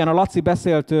igen, a Laci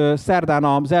beszélt szerdán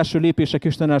az első lépések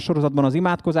Istennel sorozatban az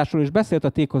imádkozásról, és beszélt a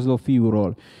tékozló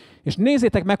fiúról. És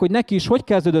nézzétek meg, hogy neki is hogy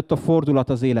kezdődött a fordulat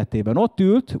az életében. Ott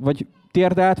ült, vagy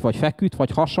térdelt, vagy feküdt,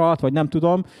 vagy hasalt, vagy nem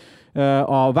tudom,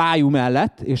 a vájú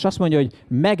mellett, és azt mondja, hogy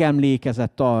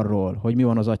megemlékezett arról, hogy mi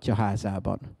van az Atya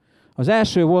házában. Az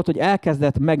első volt, hogy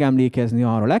elkezdett megemlékezni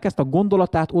arról. Elkezdte a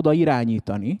gondolatát oda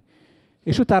irányítani,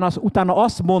 és utána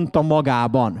azt mondta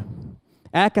magában.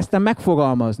 Elkezdtem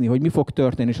megfogalmazni, hogy mi fog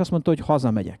történni, és azt mondta, hogy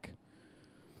hazamegyek.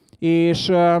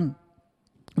 És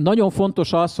nagyon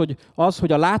fontos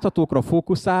hogy a láthatókra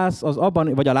fókuszálsz, az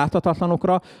abban, vagy a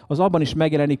láthatatlanokra, az abban is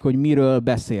megjelenik, hogy miről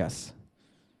beszélsz.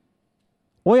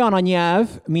 Olyan a nyelv,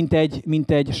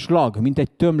 mint egy slag, mint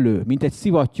egy tömlő, mint egy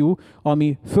szivattyú,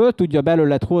 ami föl tudja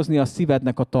belőled hozni a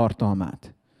szívednek a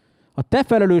tartalmát. A te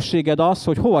felelősséged az,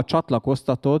 hogy hova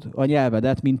csatlakoztatod a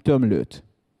nyelvedet, mint tömlőt.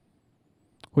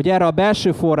 Hogy erre a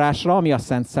belső forrásra, ami a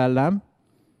Szent Szellem,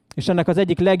 és ennek az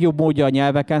egyik legjobb módja a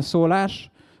nyelveken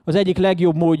szólás, az egyik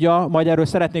legjobb módja, majd erről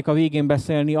szeretnék a végén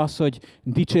beszélni, az, hogy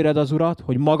dicséred az Urat,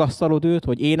 hogy magasztalod őt,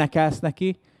 hogy énekelsz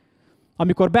neki.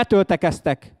 Amikor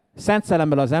betöltekeztek Szent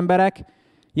Szellemmel az emberek,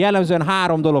 jellemzően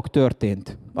 3 dolog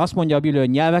történt. Azt mondja a Biblia, hogy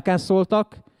nyelveken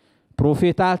szóltak,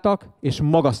 profétáltak, és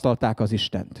magasztalták az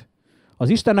Istent. Az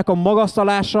Istennek a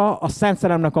magasztalása a Szent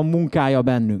Szellemnek a munkája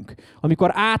bennünk.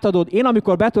 Amikor átadod,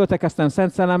 amikor betöltekeztem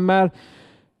Szent Szellemmel,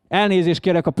 elnézést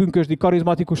kérek a pünkösdi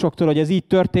karizmatikusoktól, hogy ez így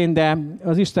történt, de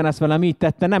az Isten ezt velem így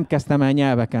tette, nem kezdtem el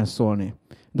nyelveken szólni.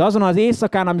 De azon az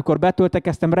éjszakán, amikor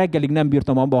betöltekeztem, reggelig nem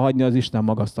bírtam abba hagyni az Isten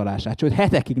magasztalását. Sőt,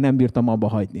 hetekig nem bírtam abba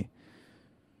hagyni.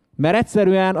 Mert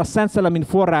egyszerűen a Szent Szellem, mint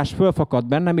forrás fölfakadt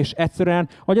bennem, és egyszerűen,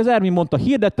 ahogy az Ermin mondta,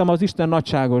 hirdettem az Isten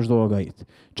nagyságos dolgait.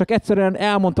 Csak egyszerűen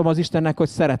elmondtam az Istennek, hogy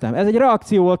szeretem. Ez egy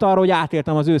reakció volt arra, hogy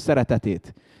átéltem az ő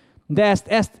szeretetét. De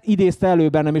ezt idézte elő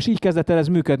bennem, és így kezdett el ez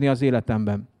működni az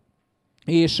életemben.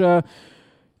 És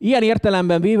ilyen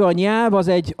értelemben véve a nyelv az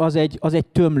egy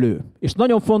tömlő. És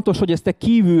nagyon fontos, hogy ezt te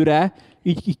kívülre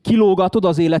így kilógatod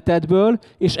az életedből,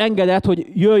 és engeded, hogy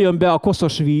jöjjön be a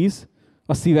koszos víz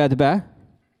a szívedbe,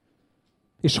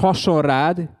 és hasson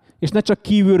rád, és ne csak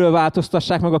kívülről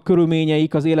változtassák meg a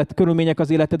körülmények az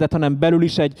életedet, hanem belül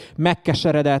is egy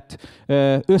megkeseredett,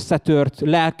 összetört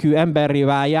lelkű emberré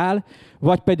váljál,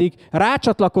 vagy pedig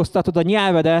rácsatlakoztatod a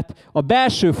nyelvedet a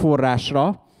belső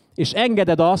forrásra, és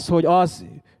engeded azt, hogy az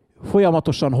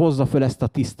folyamatosan hozza föl ezt a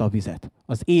tiszta vizet,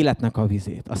 az életnek a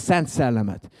vizét, a Szent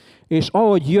Szellemet. És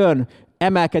ahogy jön,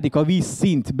 emelkedik a víz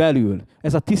szint belül,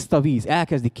 ez a tiszta víz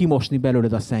elkezdi kimosni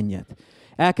belőled a szennyet.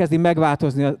 Elkezdi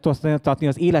megváltoztatni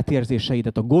az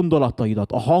életérzéseidet, a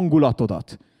gondolataidat, a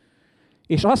hangulatodat.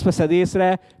 És azt veszed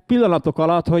észre pillanatok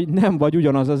alatt, hogy nem vagy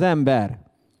ugyanaz az ember,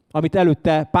 amit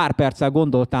előtte pár perccel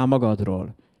gondoltál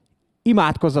magadról.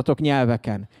 Imádkozzatok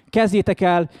nyelveken. Kezdjétek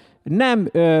el nem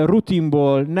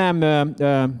rutinból, nem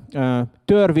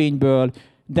törvényből,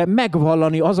 de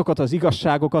megvallani azokat az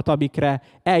igazságokat, amikre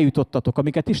eljutottatok,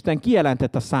 amiket Isten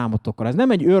kijelentett a számotokra. Ez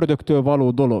nem egy ördögtől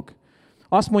való dolog.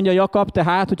 Azt mondja Jakab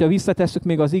tehát, hogyha visszatesszük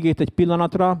még az igét egy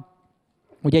pillanatra,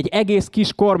 hogy egy egész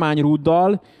kis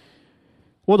kormányrúddal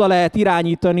oda lehet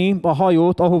irányítani a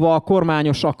hajót, ahova a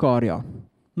kormányos akarja.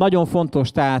 Nagyon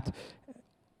fontos tehát,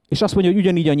 és azt mondja, hogy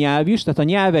ugyanígy a nyelv is, tehát a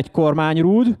nyelv egy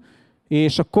kormányrúd,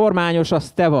 és a kormányos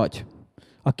az te vagy.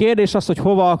 A kérdés az, hogy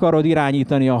hova akarod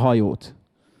irányítani a hajót.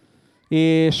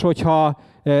 És hogyha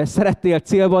szeretnél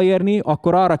célba érni,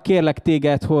 akkor arra kérlek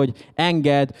téged, hogy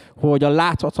engedd, hogy a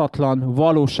láthatatlan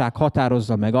valóság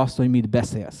határozza meg azt, hogy mit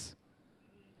beszélsz.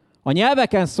 A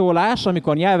nyelveken szólás,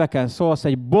 amikor nyelveken szólsz,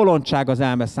 egy bolondság az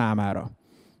elme számára.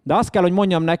 De azt kell, hogy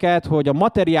mondjam neked, hogy a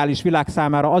materiális világ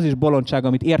számára az is bolondság,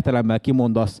 amit értelemmel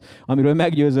kimondasz, amiről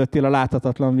meggyőződtél a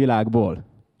láthatatlan világból.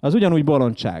 Az ugyanúgy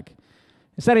bolondság.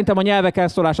 Szerintem a nyelveken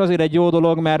szólás azért egy jó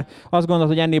dolog, mert azt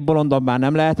gondolod, hogy ennél bolondabbá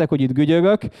nem lehetek, hogy itt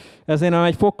gügyögök. Ezért nem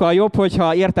egy fokkal jobb,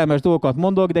 hogyha értelmes dolgokat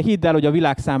mondok, de hidd el, hogy a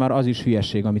világ számára az is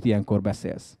hülyeség, amit ilyenkor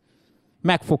beszélsz.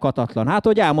 Megfoghatatlan. Hát,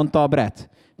 hogy elmondta a Brett.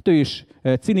 Ő is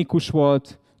cinikus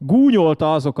volt,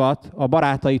 gúnyolta azokat a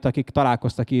barátait, akik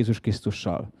találkoztak Jézus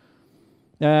Krisztussal.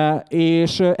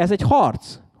 És ez egy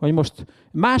harc, hogy most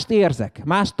mást érzek,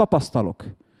 mást tapasztalok,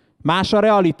 más a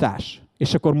realitás,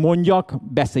 és akkor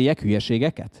beszéljek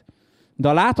hülyeségeket. De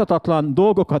a láthatatlan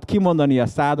dolgokat kimondani a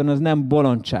szádon, az nem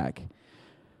bolondság.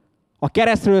 A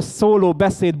keresztről szóló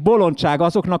beszéd bolondság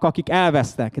azoknak, akik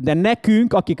elvesznek, de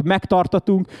nekünk, akik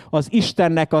megtartatunk, az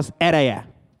Istennek az ereje.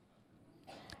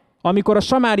 Amikor a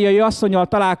samáriai asszonnyal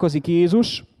találkozik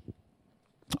Jézus,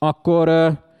 akkor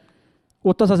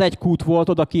ott az egy kút volt,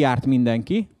 oda kijárt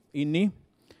mindenki inni,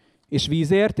 és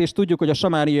vízért, és tudjuk, hogy a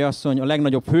samáriai asszony a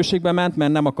legnagyobb hőségbe ment,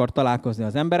 mert nem akart találkozni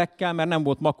az emberekkel, mert nem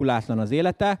volt makulátlan az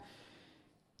élete.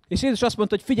 És Jézus azt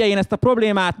mondta, hogy figyelj, én ezt a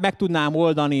problémát meg tudnám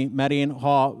oldani, mert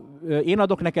ha én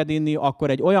adok neked inni, akkor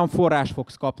egy olyan forrás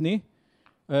fogsz kapni,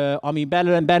 ami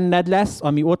benned lesz,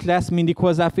 ami ott lesz, mindig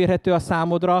hozzáférhető a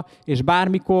számodra, és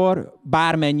bármikor,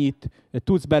 bármennyit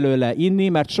tudsz belőle inni,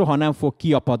 mert soha nem fog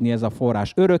kiapadni ez a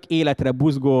forrás. Örök életre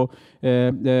buzgó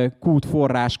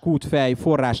kútforrás, kútfej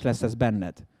forrás lesz ez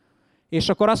benned. És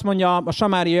akkor azt mondja a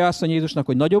samáriai asszony Jézusnak,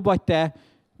 hogy nagyobb vagy te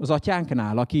az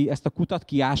atyánknál, aki ezt a kutat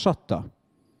kiásatta?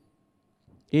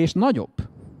 És nagyobb.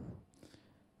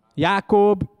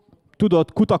 Jákob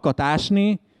tudott kutakat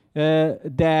ásni,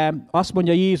 de azt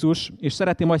mondja Jézus, és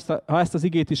szeretném, ha ezt az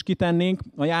igét is kitennénk,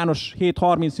 a János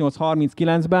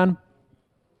 7:38-39-ben,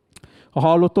 ha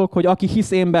hallotok, hogy aki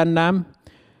hisz én bennem,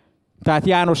 tehát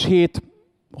János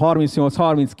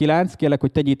 7:38-39, kérlek,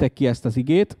 hogy tegyétek ki ezt az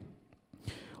igét,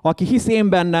 aki hisz én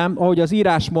bennem, ahogy az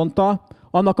írás mondta,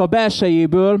 annak a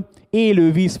belsejéből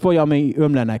élő víz folyamai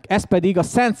ömlenek. Ez pedig a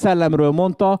Szent Szellemről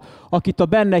mondta, akit a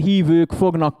benne hívők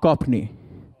fognak kapni.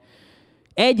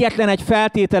 Egyetlen egy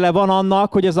feltétele van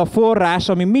annak, hogy ez a forrás,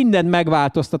 ami mindent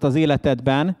megváltoztat az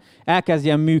életedben,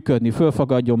 elkezdjen működni,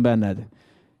 fölfogadjon benned.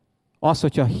 Az,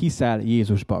 hogyha hiszel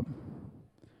Jézusban.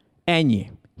 Ennyi.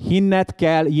 Hinned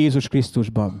kell Jézus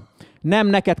Krisztusban. Nem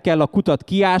neked kell a kutat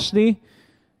kiásni,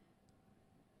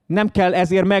 nem kell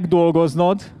ezért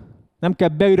megdolgoznod, nem kell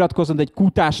beiratkoznod egy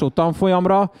kútásó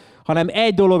tanfolyamra, hanem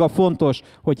egy dolog a fontos,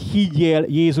 hogy higgyél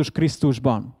Jézus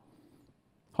Krisztusban.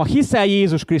 Ha hiszel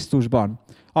Jézus Krisztusban,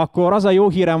 akkor az a jó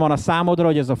hírem van a számodra,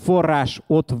 hogy ez a forrás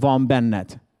ott van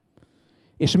benned.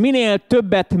 És minél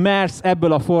többet mersz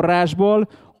ebből a forrásból,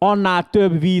 annál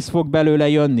több víz fog belőle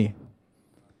jönni.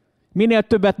 Minél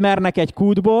többet mernek egy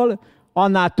kútból,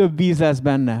 annál több víz lesz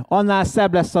benne. Annál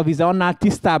szebb lesz a vize, annál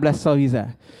tisztább lesz a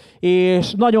vize.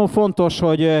 És nagyon fontos,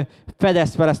 hogy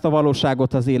fedezd fel ezt a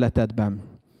valóságot az életedben.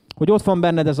 Hogy ott van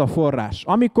benned ez a forrás.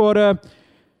 Amikor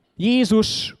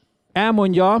Jézus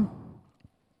elmondja,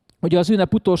 hogy az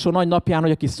ünnep utolsó nagy napján,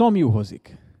 hogy aki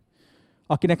szomjúhozik,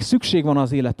 akinek szükség van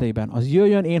az életeiben, az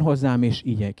jöjjön én hozzám és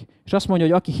igyek. És azt mondja,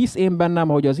 hogy aki hisz én bennem,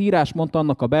 ahogy az írás mondta,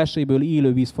 annak a belsejéből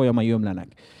élő víz folyamai ömlenek.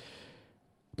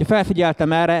 Ha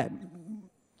felfigyeltem erre,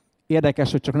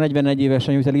 érdekes, hogy csak 41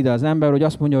 évesen jut el ide az ember, hogy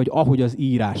azt mondja, hogy ahogy az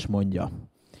írás mondja.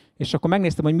 És akkor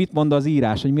megnéztem, hogy mit mond az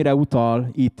írás, hogy mire utal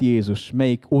itt Jézus,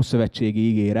 melyik ószövetségi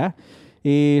igére.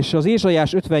 És az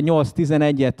Ézsaiás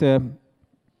 58:11-et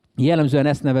jellemzően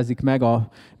ezt nevezik meg a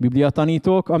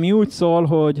bibliatanítók, ami úgy szól,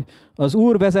 hogy az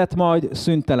Úr vezet majd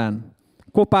szüntelen.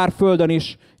 Kopár földön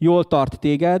is jól tart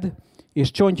téged,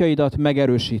 és csontjaidat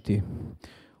megerősíti.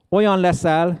 Olyan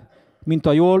leszel, mint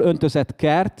a jól öntözett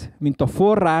kert, mint a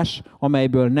forrás,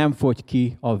 amelyből nem fogy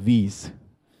ki a víz.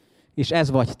 És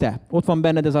ez vagy te. Ott van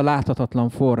benned ez a láthatatlan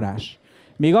forrás.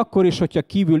 Még akkor is, hogyha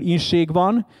kívül inség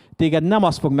van, téged nem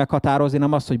az fog meghatározni,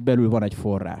 nem az, hogy belül van egy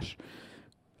forrás.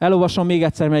 Elolvasom még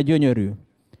egyszer, mert gyönyörű.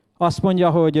 Azt mondja,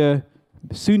 hogy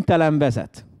szüntelen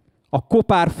vezet. A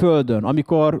kopár földön,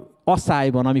 amikor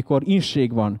aszályban, amikor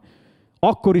inség van,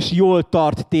 akkor is jól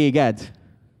tart téged.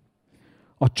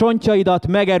 A csontjaidat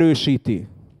megerősíti.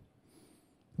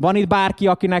 Van itt bárki,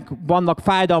 akinek vannak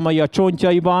fájdalmai a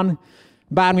csontjaiban,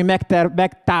 bármi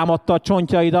megtámadta a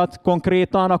csontjaidat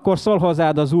konkrétan, akkor szól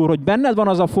hozzád az Úr, hogy benned van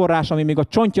az a forrás, ami még a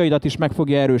csontjaidat is meg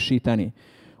fogja erősíteni.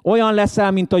 Olyan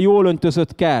leszel, mint a jól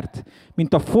öntözött kert,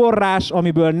 mint a forrás,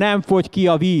 amiből nem fogy ki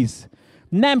a víz.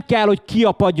 Nem kell, hogy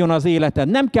kiapadjon az életed,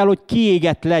 nem kell, hogy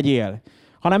kiégett legyél,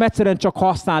 hanem egyszerűen csak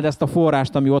használd ezt a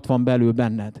forrást, ami ott van belül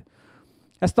benned.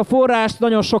 Ezt a forrást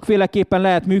nagyon sokféleképpen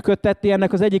lehet működtetni,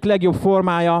 ennek az egyik legjobb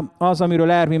formája az,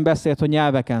 amiről Ervin beszélt, hogy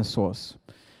nyelveken szólsz.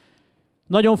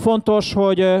 Nagyon fontos,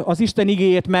 hogy az Isten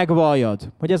igéjét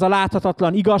megvalljad, hogy ez a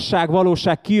láthatatlan igazság,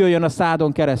 valóság kijöjjön a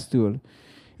szádon keresztül.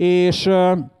 És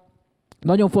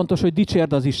nagyon fontos, hogy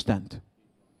dicsérd az Istent.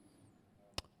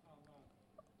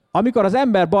 Amikor az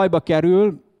ember bajba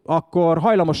kerül, akkor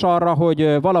hajlamos arra,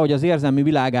 hogy valahogy az érzelmi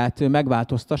világát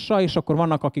megváltoztassa, és akkor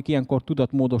vannak, akik ilyenkor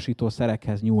tudatmódosító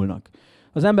szerekhez nyúlnak.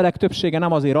 Az emberek többsége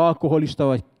nem azért alkoholista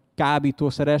vagy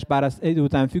kábítószeres, bár ez idő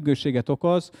után függőséget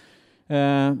okoz,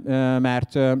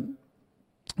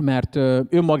 mert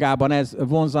önmagában ez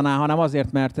vonzaná, hanem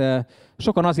azért, mert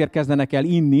sokan azért kezdenek el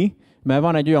inni, mert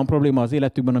van egy olyan probléma az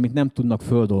életükben, amit nem tudnak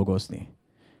földolgozni.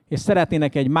 És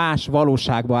szeretnének egy más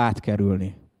valóságba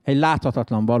átkerülni. Egy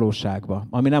láthatatlan valóságba,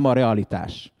 ami nem a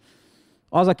realitás.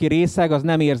 Az, aki részeg, az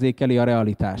nem érzékeli a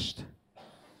realitást.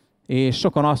 És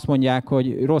sokan azt mondják,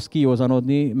 hogy rossz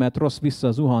kiózanodni, mert rossz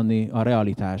visszazuhanni a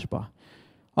realitásba.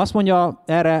 Azt mondja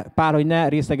erre Pál, hogy ne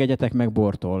részegedjetek meg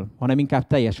bortól, hanem inkább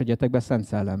teljesedjetek be Szent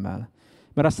Szellemmel.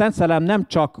 Mert a Szent Szellem nem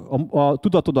csak a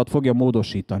tudatodat fogja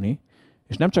módosítani,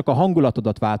 és nem csak a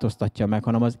hangulatodat változtatja meg,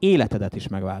 hanem az életedet is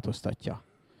megváltoztatja.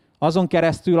 Azon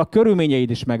keresztül a körülményeid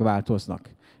is megváltoznak.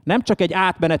 Nem csak egy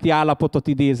átmeneti állapotot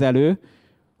idéz elő,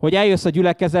 hogy eljössz a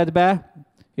gyülekezetbe,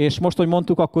 és most, hogy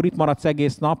mondtuk, akkor itt maradsz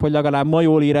egész nap, hogy legalább ma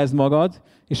jól érezd magad,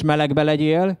 és melegbe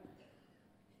legyél,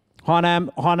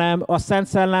 hanem a Szent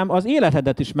Szellem az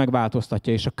életedet is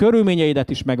megváltoztatja, és a körülményeidet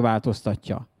is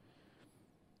megváltoztatja.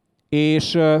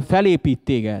 És felépít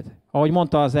téged, ahogy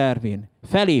mondta az Ervin,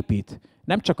 felépít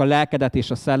nem csak a lelkedet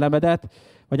és a szellemedet,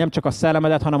 vagy nem csak a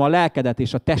szellemedet, hanem a lelkedet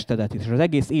és a testedet és az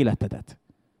egész életedet.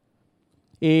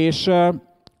 És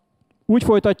úgy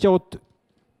folytatja ott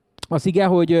az ige,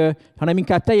 hogy hanem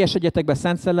inkább teljesedjetek be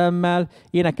Szent Szellemmel,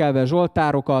 énekelve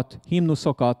zsoltárokat,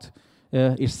 himnuszokat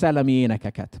és szellemi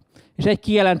énekeket. És egy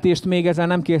kijelentést még ezzel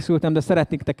nem készültem, de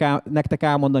szeretnék nektek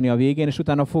elmondani a végén, és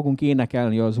utána fogunk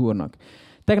énekelni az Úrnak.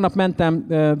 Tegnap mentem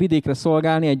vidékre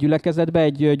szolgálni egy gyülekezetbe,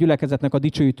 egy gyülekezetnek a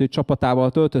dicsőítő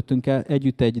csapatával töltöttünk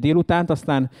együtt egy délutánt,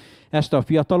 aztán este a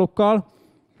fiatalokkal,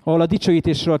 ahol a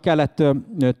dicsőítésről kellett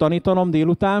tanítanom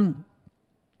délután,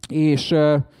 és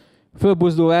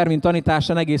fölbuzduló Ervin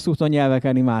tanításán egész úton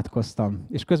nyelveken imádkoztam,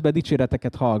 és közben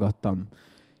dicséreteket hallgattam.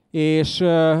 És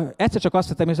egyszer csak azt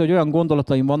vettem észre, hogy olyan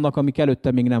gondolataim vannak, amik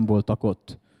előtte még nem voltak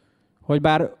ott. Hogy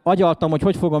bár agyaltam,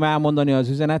 hogy fogom elmondani az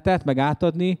üzenetet, meg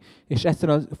átadni, és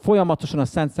egyszerűen folyamatosan a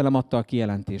Szent Szellem adta a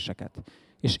kijelentéseket.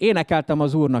 És énekeltem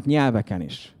az Úrnak nyelveken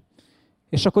is.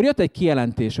 És akkor jött egy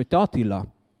kijelentés, hogy te Attila,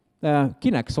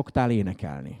 kinek szoktál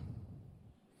énekelni?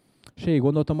 És így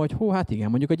gondoltam, hogy hát igen,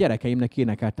 mondjuk a gyerekeimnek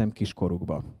énekeltem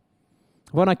kiskorukba.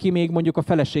 Van, aki még mondjuk a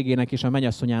feleségének és a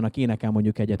mennyasszonyának énekel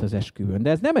mondjuk egyet az esküvőn. De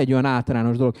ez nem egy olyan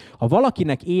általános dolog. Ha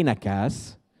valakinek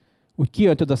énekelsz, úgy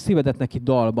kiöntöd a szívedet neki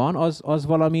dalban, az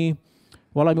valami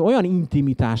olyan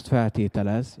intimitást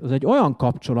feltételez, az egy olyan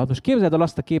kapcsolat. Most képzeld el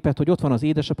azt a képet, hogy ott van az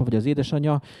édesapa vagy az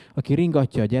édesanyja, aki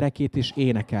ringatja a gyerekét és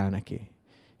énekel neki.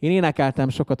 Én énekeltem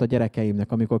sokat a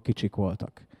gyerekeimnek, amikor kicsik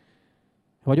voltak.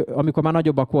 Vagy amikor már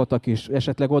nagyobbak voltak is,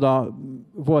 esetleg oda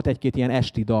volt egy-két ilyen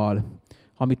esti dal,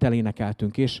 amit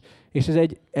elénekeltünk. És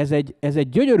ez egy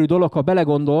gyönyörű dolog, ha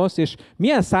belegondolsz, és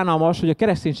milyen szánalmas, hogy a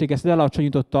kereszténység ezt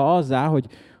elalacsonyította azzá,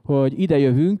 hogy ide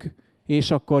jövünk,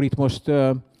 és akkor itt most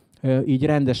így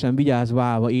rendesen vigyázva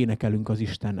állva énekelünk az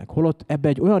Istennek. Holott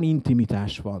ebben egy olyan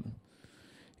intimitás van.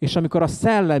 És amikor a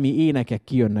szellemi énekek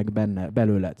kijönnek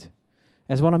belőled,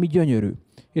 ez valami gyönyörű.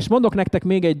 És mondok nektek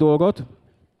még egy dolgot,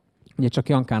 ugye csak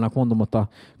Jankának mondom ott a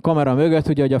kamera mögött,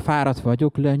 ugye, hogy a fáradt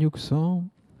vagyok,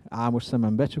 lenyugszom, álmos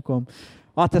szemem becsukom,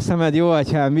 a te szemed jó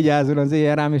atyám, vigyázzon az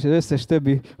éjjel rám, és az összes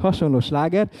többi hasonló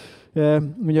sláger,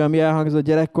 ugye ami elhangzott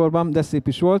gyerekkorban, de szép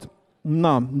is volt.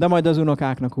 Na, de majd az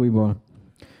unokáknak újból.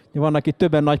 Vannak itt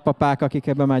többen nagypapák, akik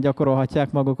ebben már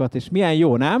gyakorolhatják magukat, és milyen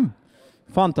jó, nem?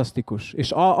 Fantasztikus.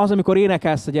 És az, amikor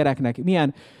énekelsz a gyereknek,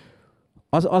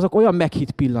 azok olyan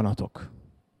meghitt pillanatok.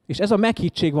 És ez a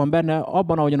meghittség van benne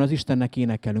abban, ahogyan az Istennek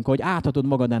énekelünk, ahogy átadod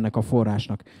magad ennek a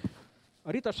forrásnak.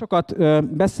 A Rita sokat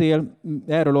beszél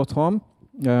erről otthon,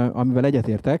 amivel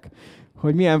egyetértek,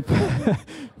 hogy milyen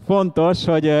fontos,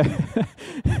 hogy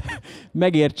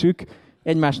megértsük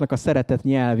egymásnak a szeretet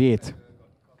nyelvét.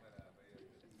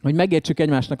 Hogy megértsük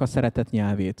egymásnak a szeretet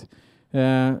nyelvét.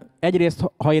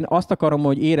 Egyrészt, ha én azt akarom,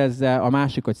 hogy érezze a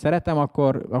másik, hogy szeretem,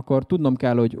 akkor tudnom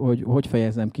kell, hogy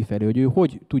fejezzem kifelé, hogy ő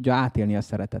hogy tudja átélni a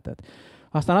szeretetet.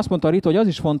 Aztán azt mondta Rita, hogy az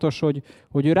is fontos,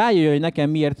 hogy ő rájöjjön, hogy nekem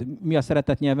mi a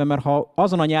szeretet nyelve, mert ha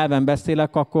azon a nyelven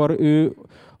beszélek, akkor ő,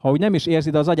 ha úgy nem is érzi,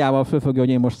 de az agyával fölfogja, hogy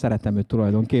én most szeretem őt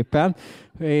tulajdonképpen.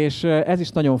 És ez is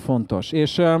nagyon fontos.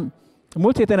 És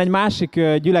múlt héten egy másik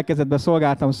gyülekezetben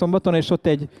szolgáltam szombaton, és ott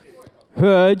egy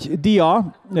hölgy,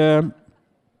 Dia,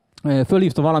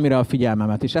 fölhívta valamire a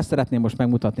figyelmemet, és ezt szeretném most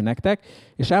megmutatni nektek,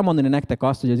 és elmondani nektek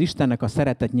azt, hogy az Istennek a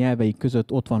szeretet nyelveik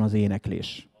között ott van az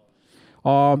éneklés.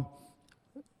 A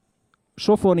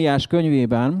Sofóniás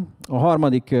könyvében, a 3.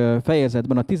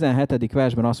 fejezetben, a 17.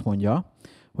 versben azt mondja,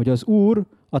 hogy az Úr,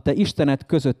 a te Istened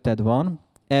közötted van,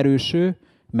 erőső,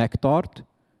 megtart,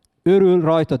 örül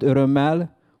rajtad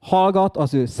örömmel, hallgat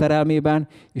az ő szerelmében,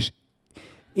 és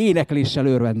énekléssel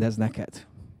örvendez neked.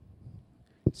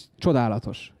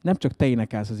 Csodálatos. Nem csak te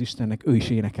énekelsz az Istennek, ő is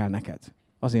énekel neked.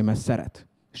 Azért, mert szeret.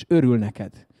 És örül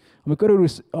neked.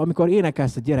 Amikor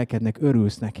énekelsz a gyerekednek,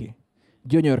 örülsz neki.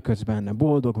 Gyönyörködsz benne,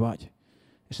 boldog vagy.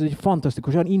 És ez egy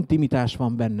fantasztikus, olyan intimitás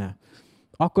van benne.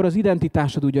 Akkor az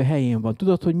identitásod ugye a helyén van.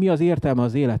 Tudod, hogy mi az értelme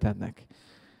az életednek.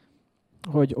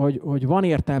 Hogy van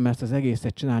értelme ezt az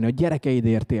egészet csinálni, a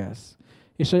gyerekeidért élsz.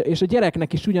 És a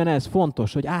gyereknek is ugyanez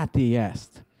fontos, hogy átélje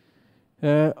ezt.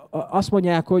 Azt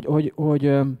mondják,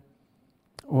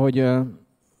 hogy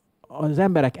az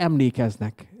emberek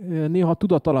emlékeznek, néha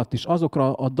tudat alatt is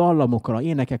azokra a dallamokra,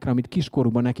 énekekre, amit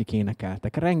kiskorúban nekik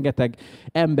énekeltek. Rengeteg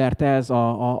embert ez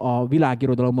a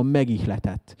világirodalomban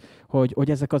megihletett, hogy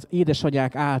ezek az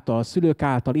édesanyák által, szülők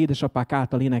által, édesapák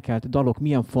által énekelt dalok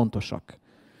milyen fontosak.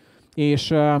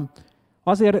 És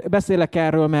azért beszélek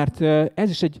erről, mert ez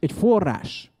is egy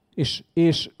forrás,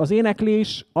 és az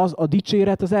éneklés, a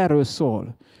dicséret az erről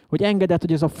szól, hogy engedett,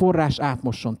 hogy ez a forrás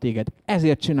átmosson téged.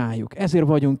 Ezért csináljuk, ezért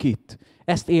vagyunk itt.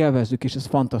 Ezt élvezzük, és ez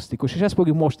fantasztikus. És ezt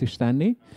fogjuk most is tenni.